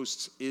of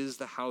hosts is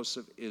the house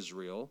of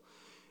Israel.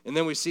 And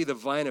then we see the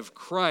vine of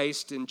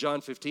Christ in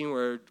John 15,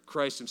 where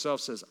Christ himself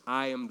says,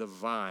 I am the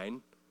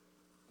vine,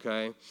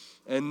 okay?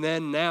 And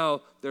then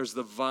now there's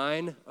the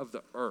vine of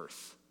the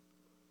earth.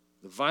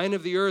 The vine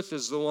of the earth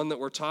is the one that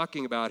we're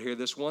talking about here,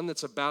 this one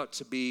that's about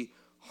to be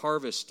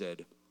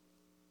harvested.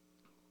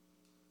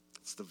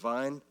 It's the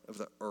vine of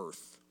the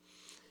earth.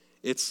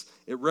 It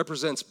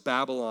represents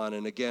Babylon,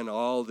 and again,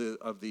 all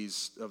of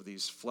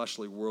these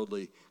fleshly,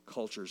 worldly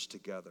cultures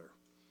together.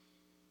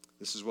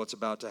 This is what's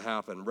about to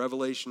happen.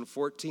 Revelation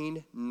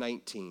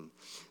 14:19.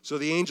 So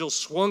the angel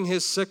swung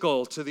his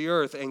sickle to the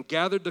earth and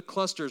gathered the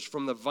clusters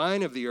from the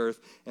vine of the earth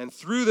and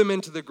threw them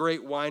into the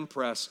great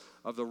winepress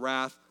of the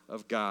wrath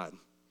of God.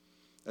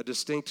 A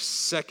distinct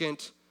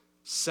second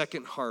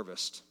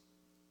harvest.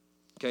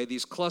 Okay,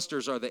 these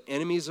clusters are the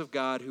enemies of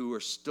God who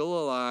are still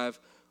alive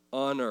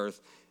on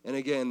earth. And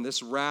again,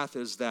 this wrath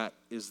is that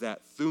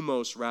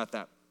thumos wrath,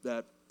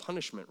 that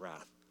punishment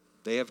wrath.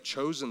 They have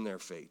chosen their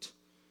fate.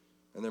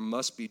 And there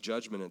must be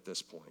judgment at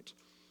this point.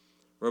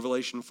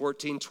 Revelation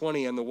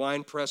 14:20, and the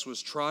winepress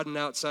was trodden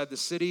outside the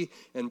city,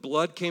 and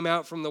blood came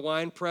out from the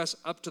winepress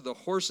up to the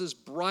horses'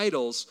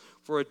 bridles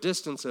for a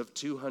distance of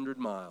 200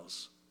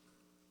 miles.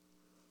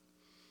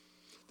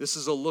 This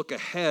is a look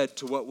ahead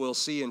to what we'll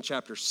see in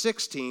chapter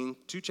 16,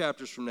 2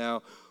 chapters from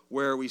now,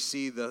 where we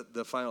see the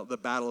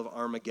battle of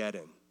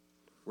Armageddon,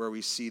 where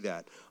we see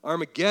that.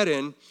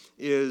 Armageddon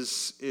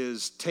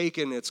is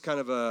taken, it's kind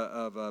of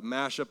a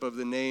mashup of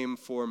the name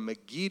for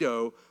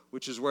Megiddo,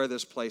 which is where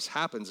this place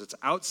happens. It's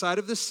outside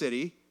of the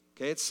city,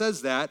 okay, it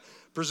says that,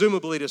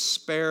 presumably to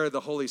spare the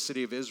holy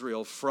city of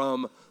Israel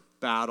from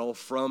battle,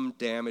 from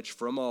damage,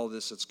 from all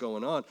this that's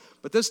going on.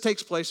 But this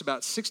takes place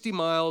about 60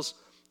 miles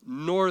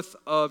north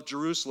of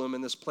Jerusalem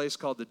in this place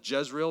called the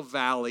Jezreel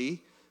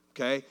Valley,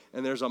 okay,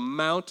 and there's a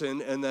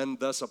mountain and then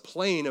thus a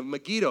plain of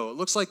Megiddo.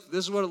 This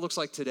is what it looks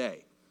like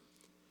today.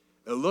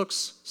 It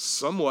looks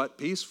somewhat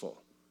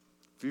peaceful.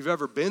 If you've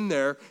ever been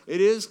there,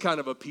 it is kind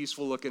of a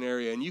peaceful looking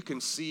area, and you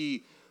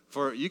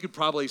could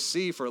probably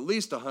see for at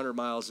least 100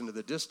 miles into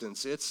the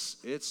distance.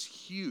 It's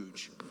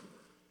huge.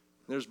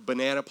 There's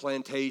banana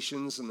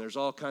plantations and there's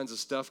all kinds of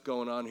stuff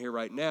going on here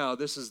right now.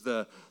 This is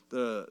the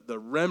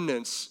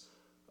remnants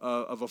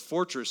of a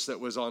fortress that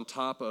was on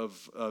top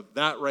of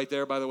that right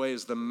there, by the way,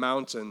 is the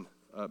mountain,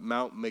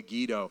 Mount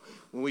Megiddo.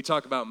 When we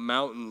talk about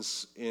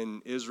mountains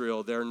in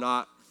Israel, they're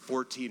not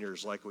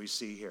 14ers like we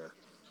see here,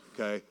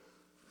 okay?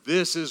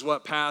 This is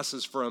what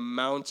passes for a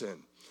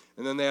mountain.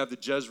 And then they have the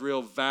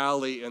Jezreel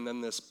Valley and then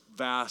this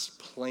vast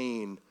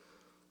plain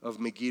of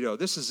Megiddo.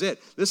 This is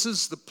it. This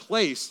is the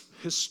place.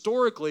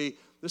 Historically,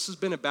 this has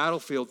been a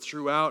battlefield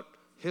throughout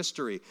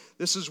history.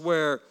 This is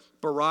where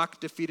Barak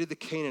defeated the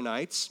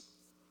Canaanites.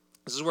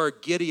 This is where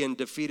Gideon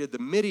defeated the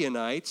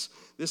Midianites.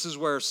 This is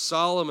where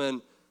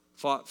Solomon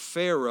fought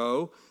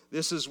Pharaoh.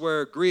 This is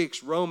where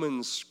Greeks,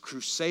 Romans,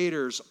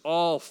 Crusaders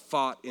all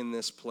fought in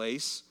this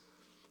place.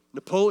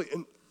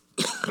 Napoleon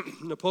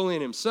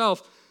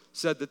himself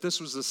said that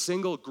this was the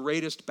single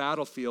greatest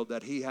battlefield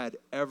that he had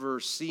ever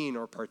seen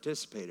or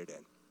participated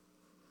in.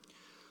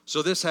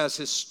 So this has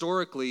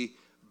historically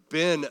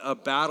been a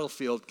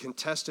battlefield,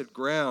 contested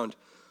ground.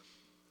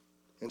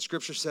 And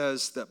Scripture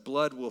says that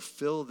blood will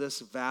fill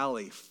this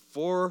valley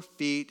 4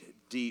 feet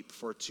deep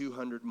for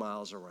 200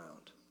 miles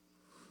around.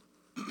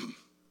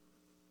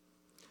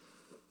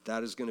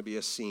 That is going to be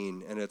a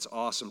scene, and it's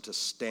awesome to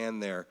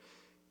stand there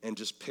and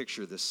just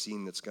picture this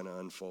scene that's going to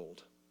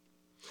unfold.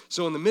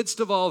 So in the midst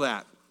of all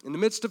that, in the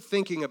midst of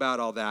thinking about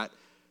all that,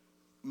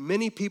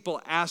 many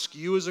people ask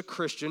you as a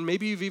Christian,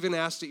 maybe you've even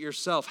asked it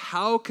yourself,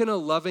 how can a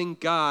loving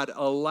God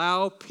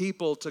allow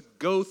people to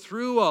go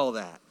through all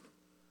that?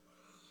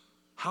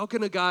 How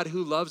can a God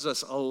who loves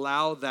us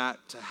allow that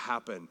to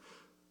happen?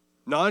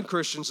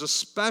 Non-Christians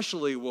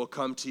especially will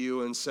come to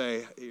you and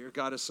say, your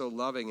God is so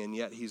loving, and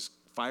yet he's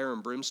fire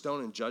and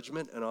brimstone and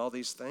judgment and all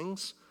these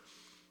things.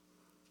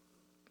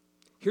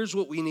 Here's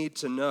what we need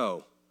to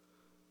know.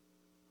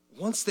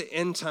 Once the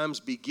end times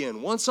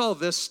begin, once all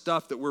this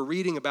stuff that we're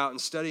reading about and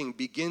studying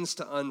begins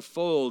to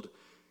unfold,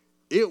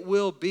 it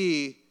will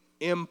be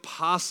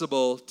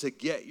impossible to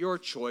get your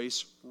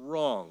choice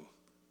wrong.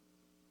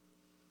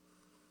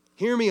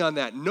 Hear me on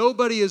that.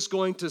 Nobody is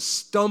going to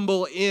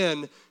stumble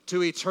in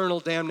to eternal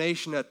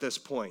damnation at this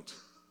point.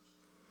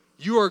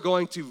 You are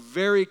going to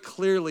very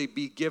clearly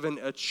be given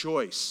a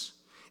choice.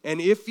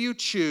 And if you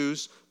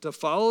choose to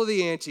follow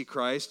the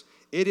Antichrist,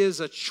 it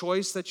is a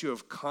choice that you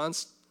have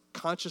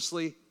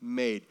consciously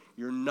made.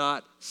 You're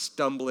not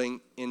stumbling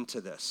into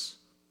this.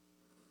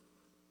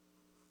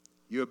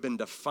 You have been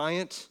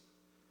defiant,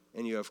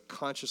 and you have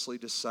consciously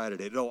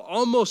decided it. It'll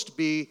almost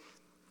be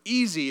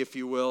easy, if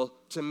you will,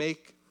 to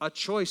make a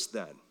choice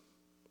then.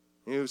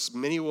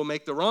 Many will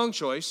make the wrong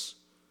choice,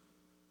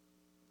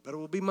 but it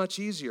will be much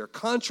easier.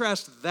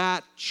 Contrast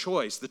that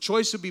choice, the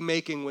choice you'll be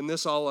making when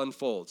this all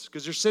unfolds.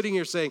 Because you're sitting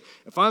here saying,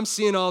 if I'm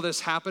seeing all this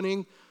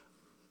happening,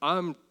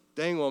 I'm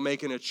dang well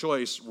making a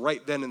choice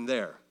right then and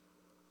there.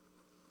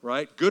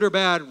 Right? Good or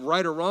bad,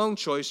 right or wrong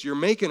choice, you're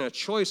making a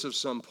choice of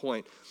some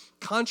point.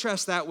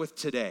 Contrast that with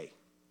today.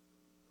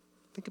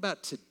 Think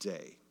about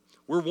today.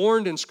 We're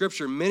warned in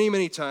Scripture many,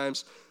 many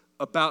times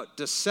about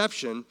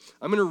deception.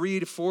 I'm going to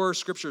read 4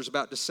 scriptures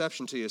about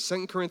deception to you.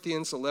 2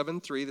 Corinthians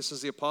 11:3, this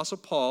is the Apostle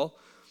Paul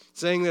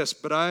saying this,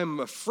 "But I am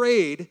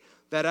afraid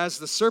that as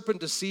the serpent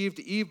deceived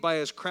Eve by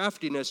his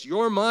craftiness,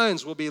 your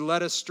minds will be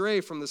led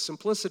astray from the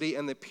simplicity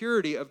and the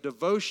purity of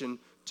devotion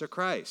to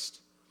Christ."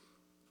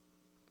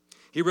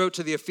 He wrote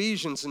to the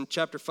Ephesians in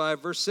chapter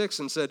 5, verse 6,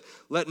 and said,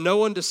 "Let no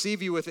one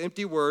deceive you with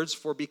empty words,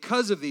 for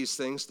because of these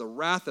things, the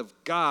wrath of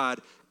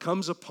God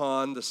comes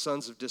upon the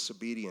sons of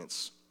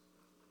disobedience."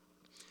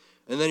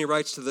 And then he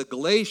writes to the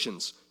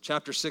Galatians,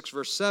 chapter 6,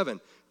 verse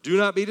 7, "Do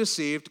not be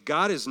deceived.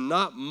 God is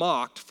not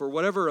mocked, for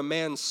whatever a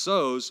man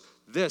sows,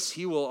 this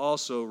he will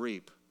also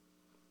reap."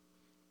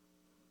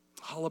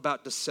 All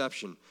about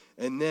deception.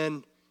 And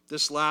then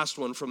this last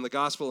one from the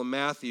Gospel of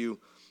Matthew,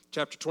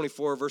 chapter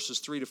 24, verses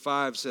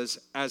 3-5 says,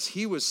 "As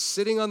he was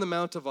sitting on the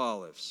Mount of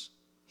Olives,"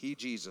 he,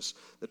 Jesus,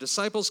 "the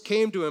disciples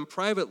came to him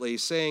privately,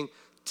 saying,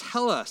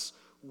 'Tell us,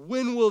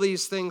 when will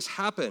these things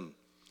happen?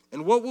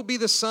 And what will be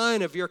the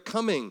sign of your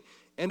coming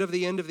and of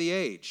the end of the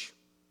age?'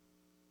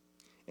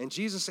 And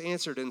Jesus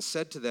answered and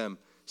said to them,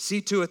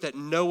 'See to it that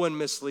no one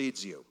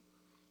misleads you.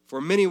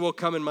 For many will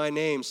come in my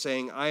name,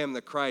 saying, I am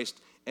the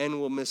Christ, and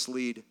will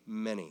mislead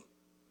many.'"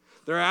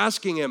 They're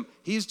asking him,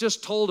 he's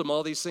just told them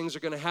all these things are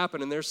going to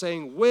happen, and they're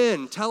saying,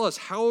 "When? Tell us,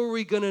 how are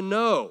we going to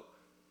know?"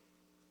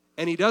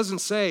 And he doesn't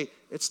say,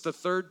 it's the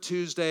 3rd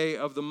Tuesday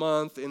of the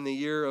month in the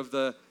year of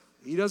the...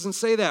 He doesn't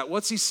say that.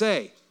 What's he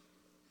say?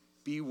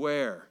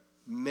 Beware,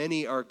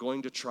 many are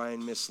going to try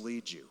and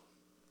mislead you.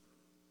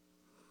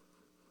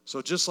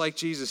 So just like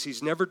Jesus,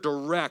 he's never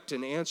direct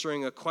in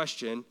answering a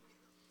question,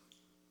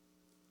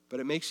 but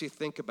it makes you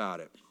think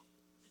about it.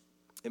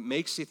 It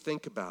makes you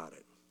think about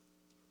it.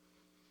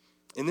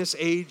 In this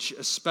age,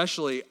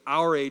 especially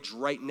our age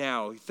right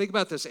now, think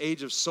about this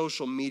age of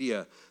social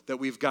media that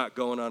we've got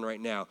going on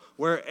right now,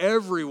 where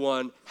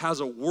everyone has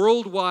a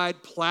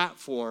worldwide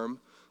platform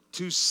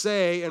to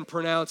say and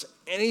pronounce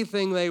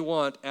anything they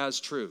want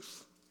as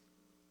truth.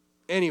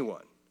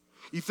 Anyone.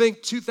 You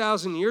think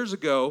 2,000 years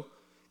ago,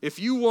 if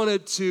you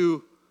wanted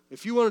to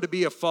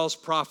be a false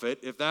prophet,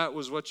 if that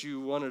was what you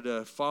wanted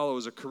to follow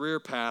as a career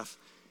path,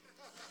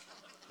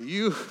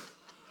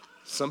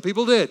 some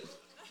people did.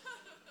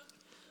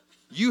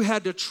 You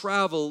had to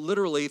travel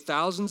literally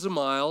thousands of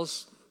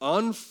miles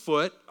on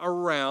foot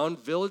around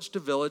village to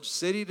village,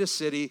 city to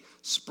city,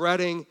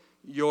 spreading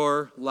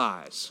your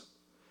lies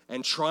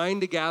and trying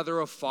to gather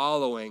a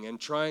following, and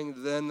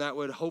then that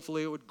would,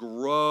 hopefully it would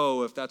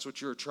grow if that's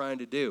what you were trying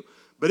to do.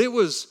 But it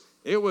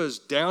was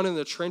down in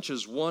the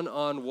trenches,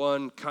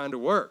 one-on-one kind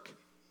of work.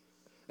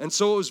 And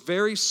so it was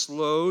very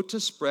slow to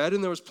spread,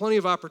 and there was plenty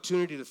of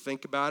opportunity to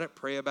think about it,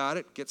 pray about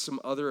it, get some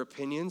other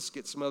opinions,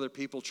 get some other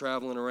people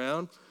traveling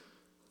around.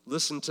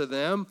 Listen to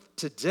them.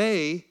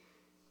 Today,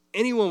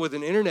 anyone with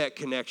an internet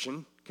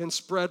connection can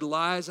spread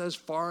lies as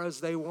far as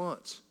they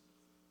want.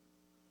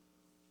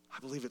 I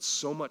believe it's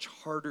so much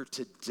harder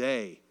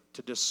today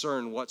to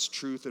discern what's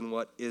truth and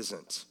what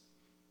isn't.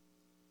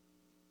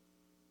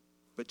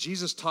 But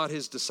Jesus taught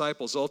his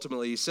disciples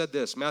ultimately. He said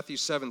this, Matthew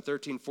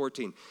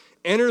 7:13-14.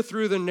 "Enter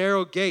through the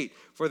narrow gate,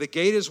 for the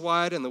gate is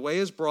wide and the way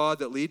is broad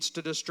that leads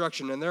to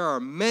destruction, and there are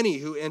many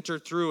who enter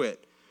through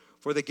it.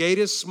 For the gate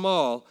is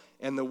small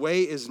and the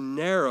way is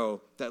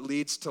narrow that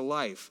leads to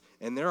life,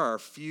 and there are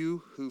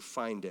few who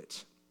find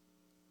it."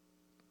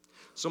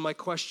 So my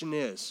question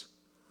is,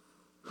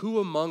 who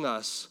among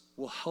us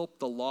will help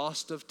the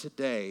lost of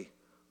today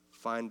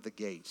find the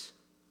gate?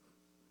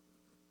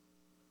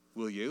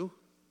 Will you?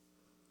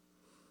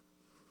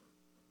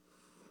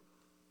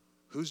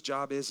 Whose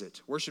job is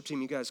it? Worship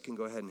team, you guys can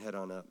go ahead and head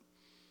on up.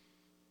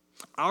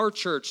 Our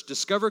church,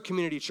 Discover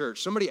Community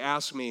Church, somebody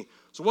asked me,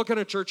 so what kind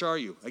of church are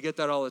you? I get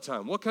that all the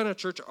time. What kind of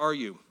church are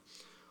you?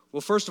 Well,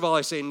 first of all,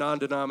 I say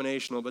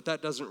non-denominational, but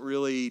that doesn't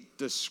really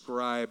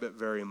describe it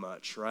very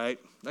much, right?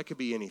 That could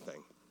be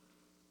anything.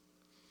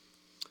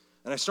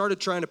 And I started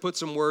trying to put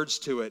some words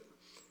to it,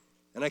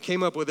 and I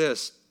came up with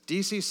this.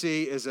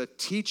 DCC is a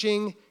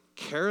teaching,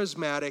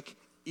 charismatic,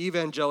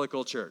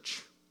 evangelical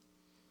church.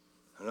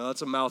 I know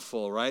that's a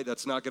mouthful, right?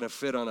 That's not going to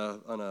fit on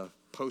a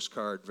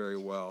postcard very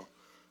well.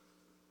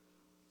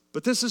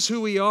 But this is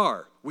who we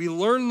are. We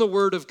learn the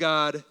Word of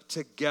God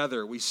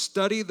together. We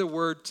study the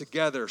Word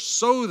together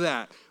so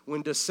that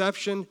when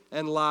deception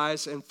and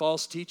lies and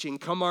false teaching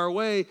come our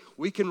way,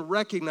 we can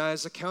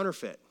recognize a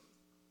counterfeit.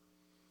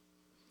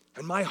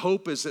 And my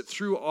hope is that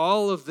through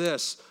all of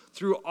this,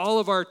 through all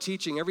of our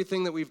teaching,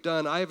 everything that we've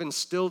done, I have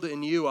instilled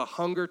in you a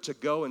hunger to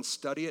go and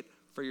study it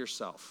for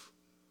yourself.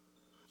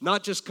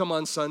 Not just come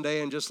on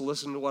Sunday and just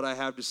listen to what I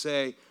have to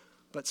say,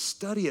 but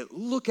study it,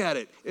 look at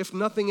it. If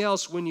nothing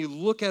else, when you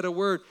look at a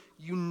word,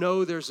 you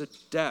know there's a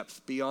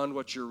depth beyond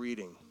what you're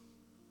reading.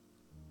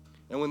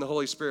 And when the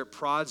Holy Spirit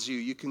prods you,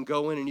 you can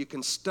go in and you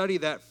can study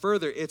that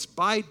further. It's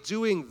by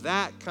doing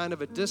that kind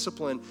of a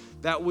discipline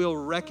that we'll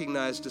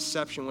recognize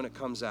deception when it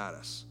comes at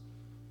us.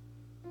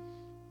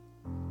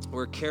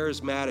 We're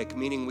charismatic,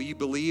 meaning we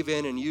believe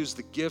in and use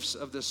the gifts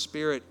of the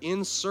Spirit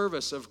in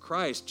service of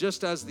Christ,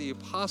 just as the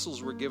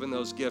apostles were given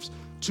those gifts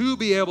to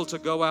be able to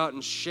go out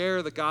and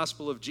share the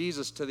gospel of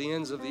Jesus to the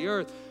ends of the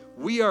earth.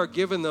 We are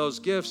given those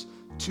gifts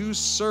to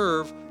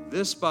serve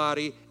this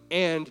body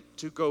and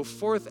to go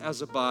forth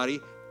as a body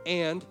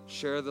and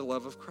share the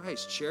love of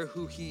Christ, share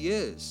who he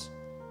is.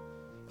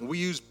 And we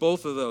use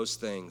both of those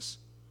things.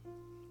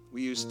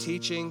 We use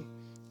teaching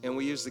and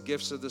we use the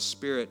gifts of the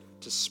Spirit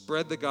to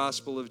spread the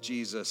gospel of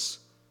Jesus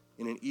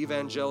in an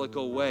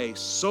evangelical way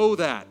so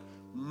that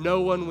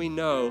no one we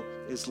know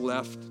is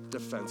left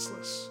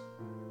defenseless.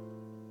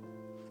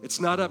 It's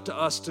not up to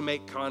us to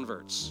make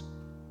converts.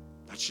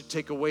 That should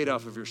take a weight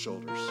off of your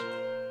shoulders.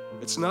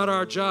 It's not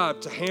our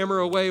job to hammer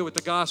away with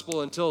the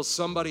gospel until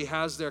somebody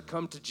has their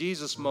come to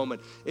Jesus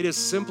moment. It is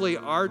simply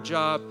our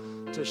job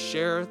to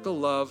share the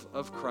love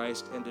of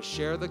Christ and to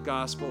share the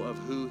gospel of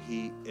who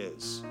he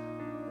is.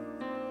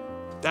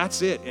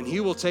 That's it, and he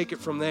will take it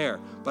from there.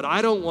 But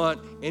I don't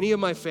want any of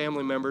my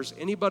family members,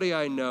 anybody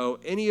I know,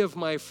 any of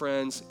my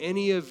friends,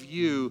 any of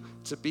you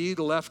to be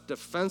left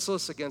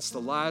defenseless against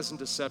the lies and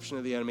deception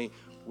of the enemy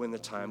when the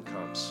time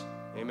comes.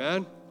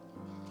 Amen?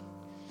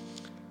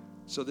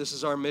 So this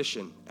is our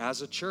mission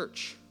as a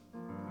church.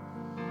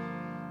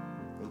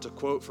 And to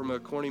quote from a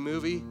corny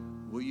movie,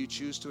 will you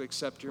choose to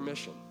accept your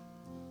mission?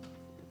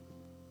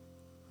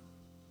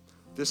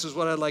 This is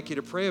what I'd like you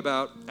to pray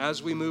about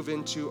as we move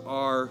into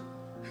our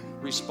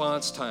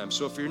response time.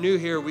 So if you're new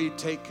here, we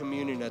take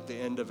communion at the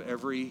end of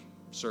every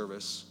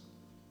service.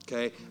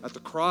 Okay? At the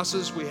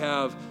crosses, we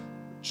have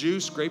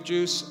juice, grape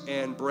juice,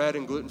 and bread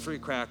and gluten-free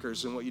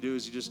crackers. And what you do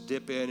is you just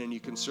dip in and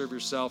you can serve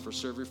yourself or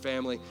serve your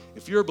family.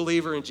 If you're a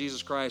believer in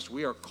Jesus Christ,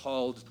 we are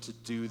called to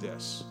do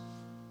this.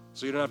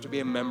 So you don't have to be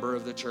a member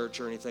of the church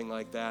or anything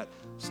like that.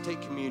 Just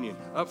take communion.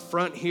 Up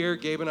front here,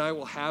 Gabe and I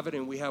will have it,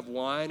 and we have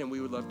wine, and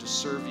we would love to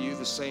serve you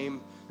the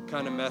same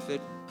kind of method.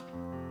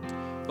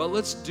 But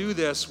let's do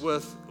this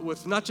with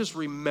not just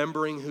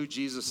remembering who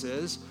Jesus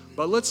is,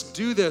 but let's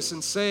do this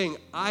in saying,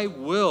 I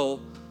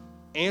will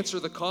answer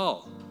the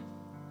call.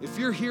 If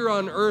you're here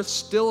on earth,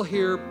 still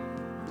here,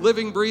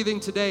 living, breathing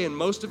today, and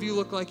most of you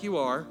look like you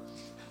are,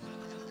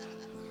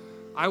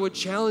 I would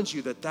challenge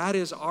you that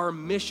is our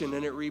mission,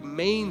 and it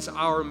remains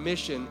our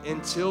mission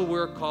until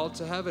we're called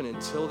to heaven,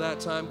 until that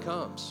time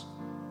comes.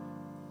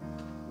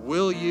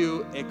 Will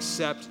you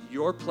accept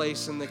your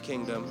place in the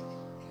kingdom?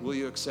 Will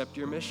you accept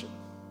your mission?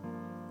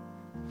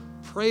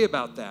 Pray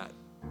about that.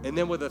 And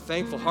then with a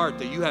thankful heart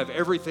that you have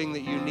everything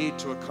that you need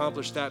to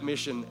accomplish that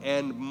mission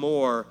and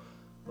more,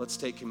 let's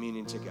take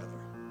communion together.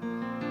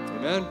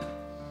 Amen?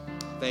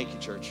 Thank you,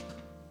 church.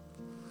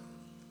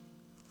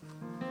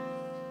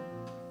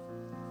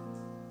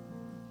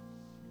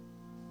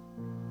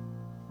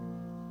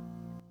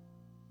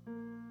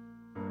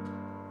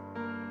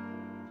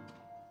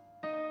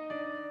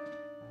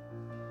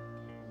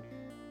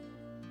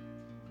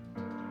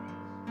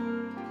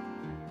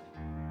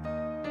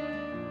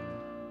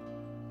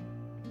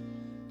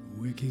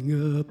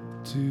 Waking up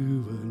to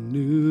a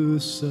new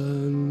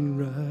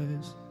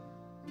sunrise,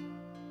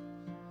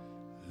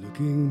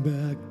 looking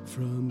back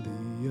from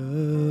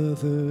the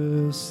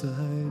other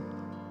side.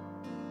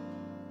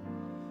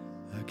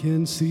 I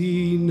can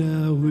see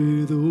now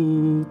with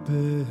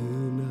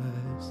open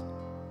eyes,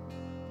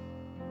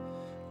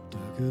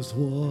 darkest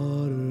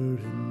water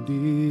and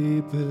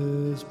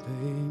deepest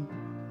pain.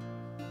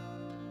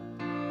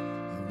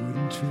 I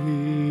wouldn't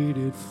trade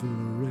it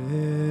for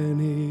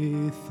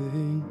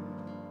anything.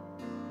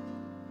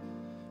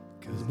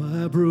 'Cause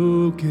my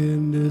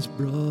brokenness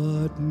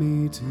brought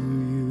me to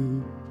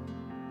you,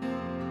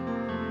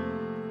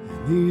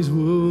 and these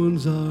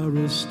wounds are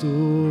a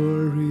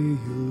story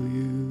you'll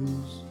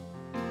use.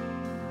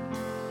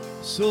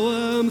 So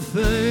I'm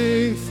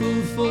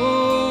thankful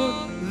for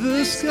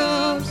the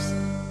scars,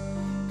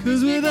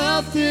 'cause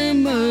without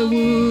them I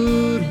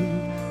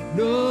wouldn't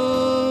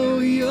know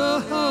your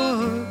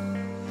heart,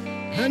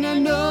 and I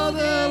know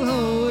they'll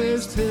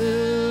always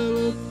tell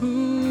of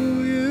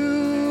who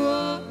you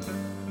are.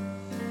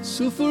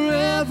 So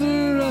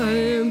forever I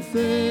am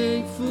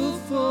thankful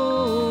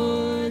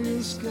for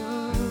your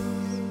scars.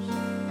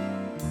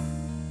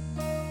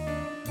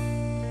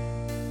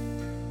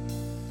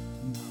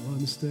 Now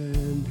I'm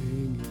standing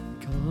in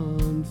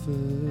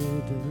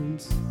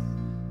confidence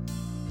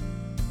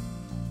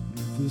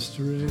with the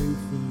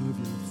strength of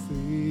your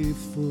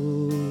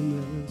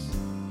faithfulness.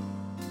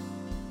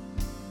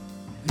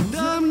 And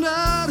I'm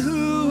not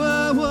who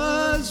I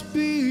was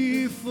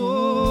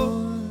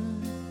before.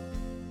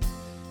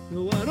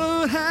 No, I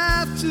don't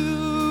have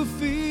to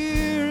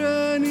fear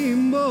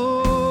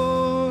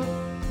anymore.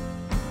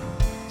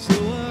 So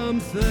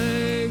I'm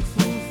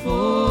thankful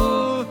for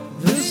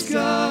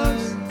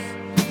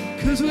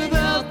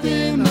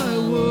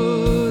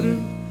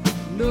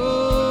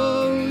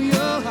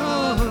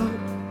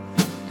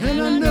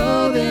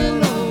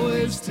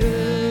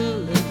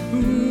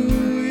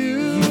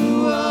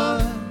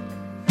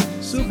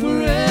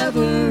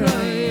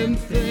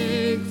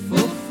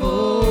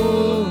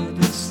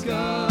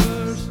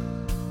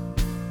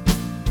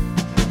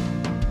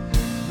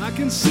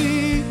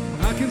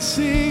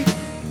see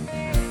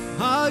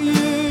how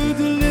you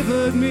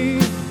delivered me.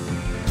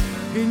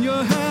 In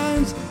your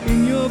hands,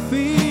 in your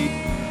feet,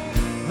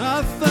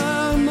 I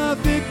found my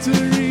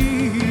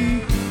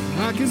victory.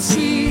 I can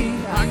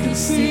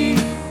see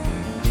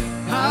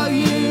how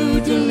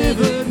you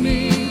delivered me.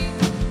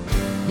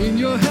 In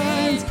your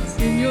hands,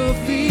 in your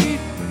feet,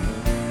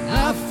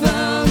 I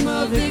found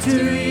my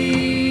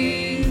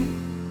victory.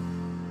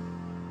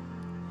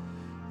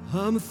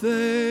 I'm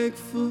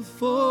thankful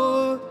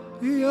for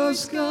your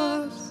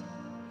scars,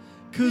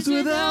 'cause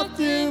without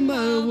them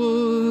I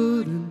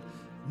wouldn't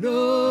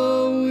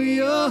know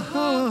your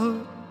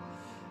heart.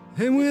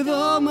 And with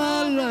all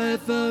my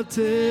life I'll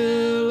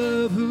tell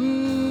of who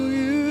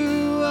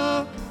you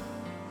are.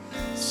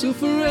 So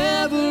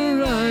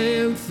forever I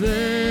am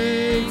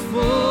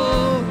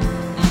thankful.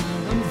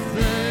 I'm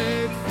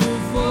thankful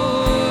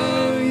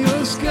for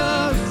your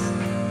scars,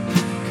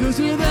 'cause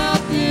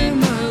without them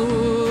I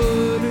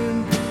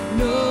wouldn't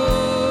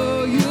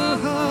know your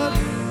heart.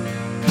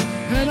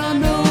 And I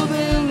know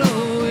they'll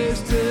always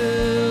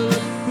tell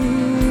who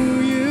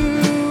you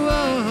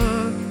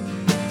are.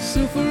 So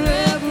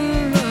forever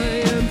I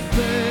am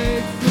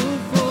thankful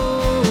for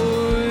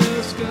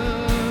your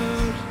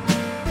scars.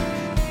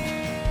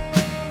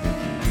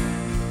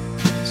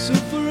 So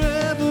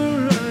forever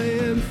I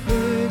am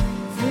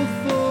thankful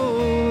for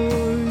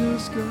your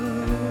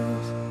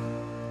scars.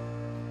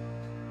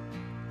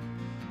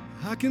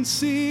 I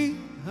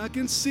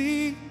can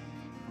see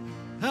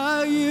how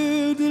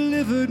you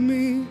delivered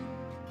me.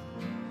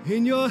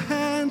 In your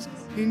hands,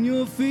 in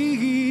your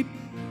feet,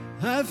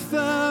 I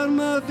found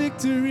my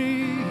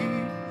victory.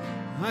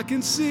 I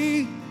can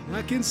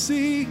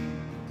see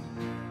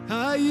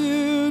how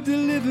you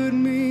delivered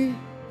me.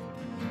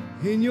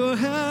 In your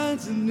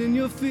hands and in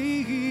your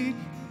feet,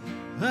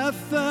 I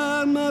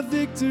found my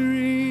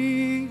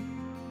victory.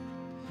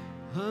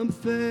 I'm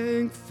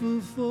thankful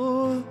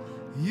for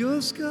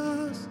your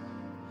scars,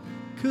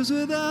 'cause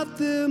without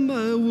them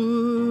I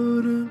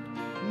wouldn't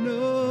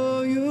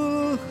know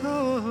your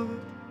heart.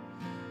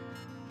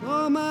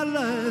 All my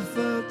life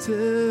I'll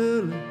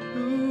tell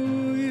who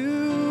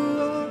you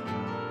are.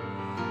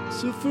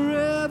 So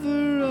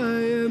forever I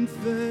am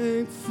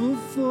thankful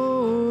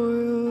for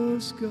your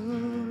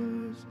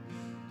scars.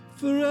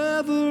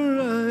 Forever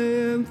I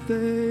am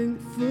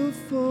thankful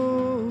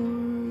for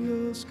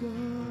your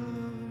scars.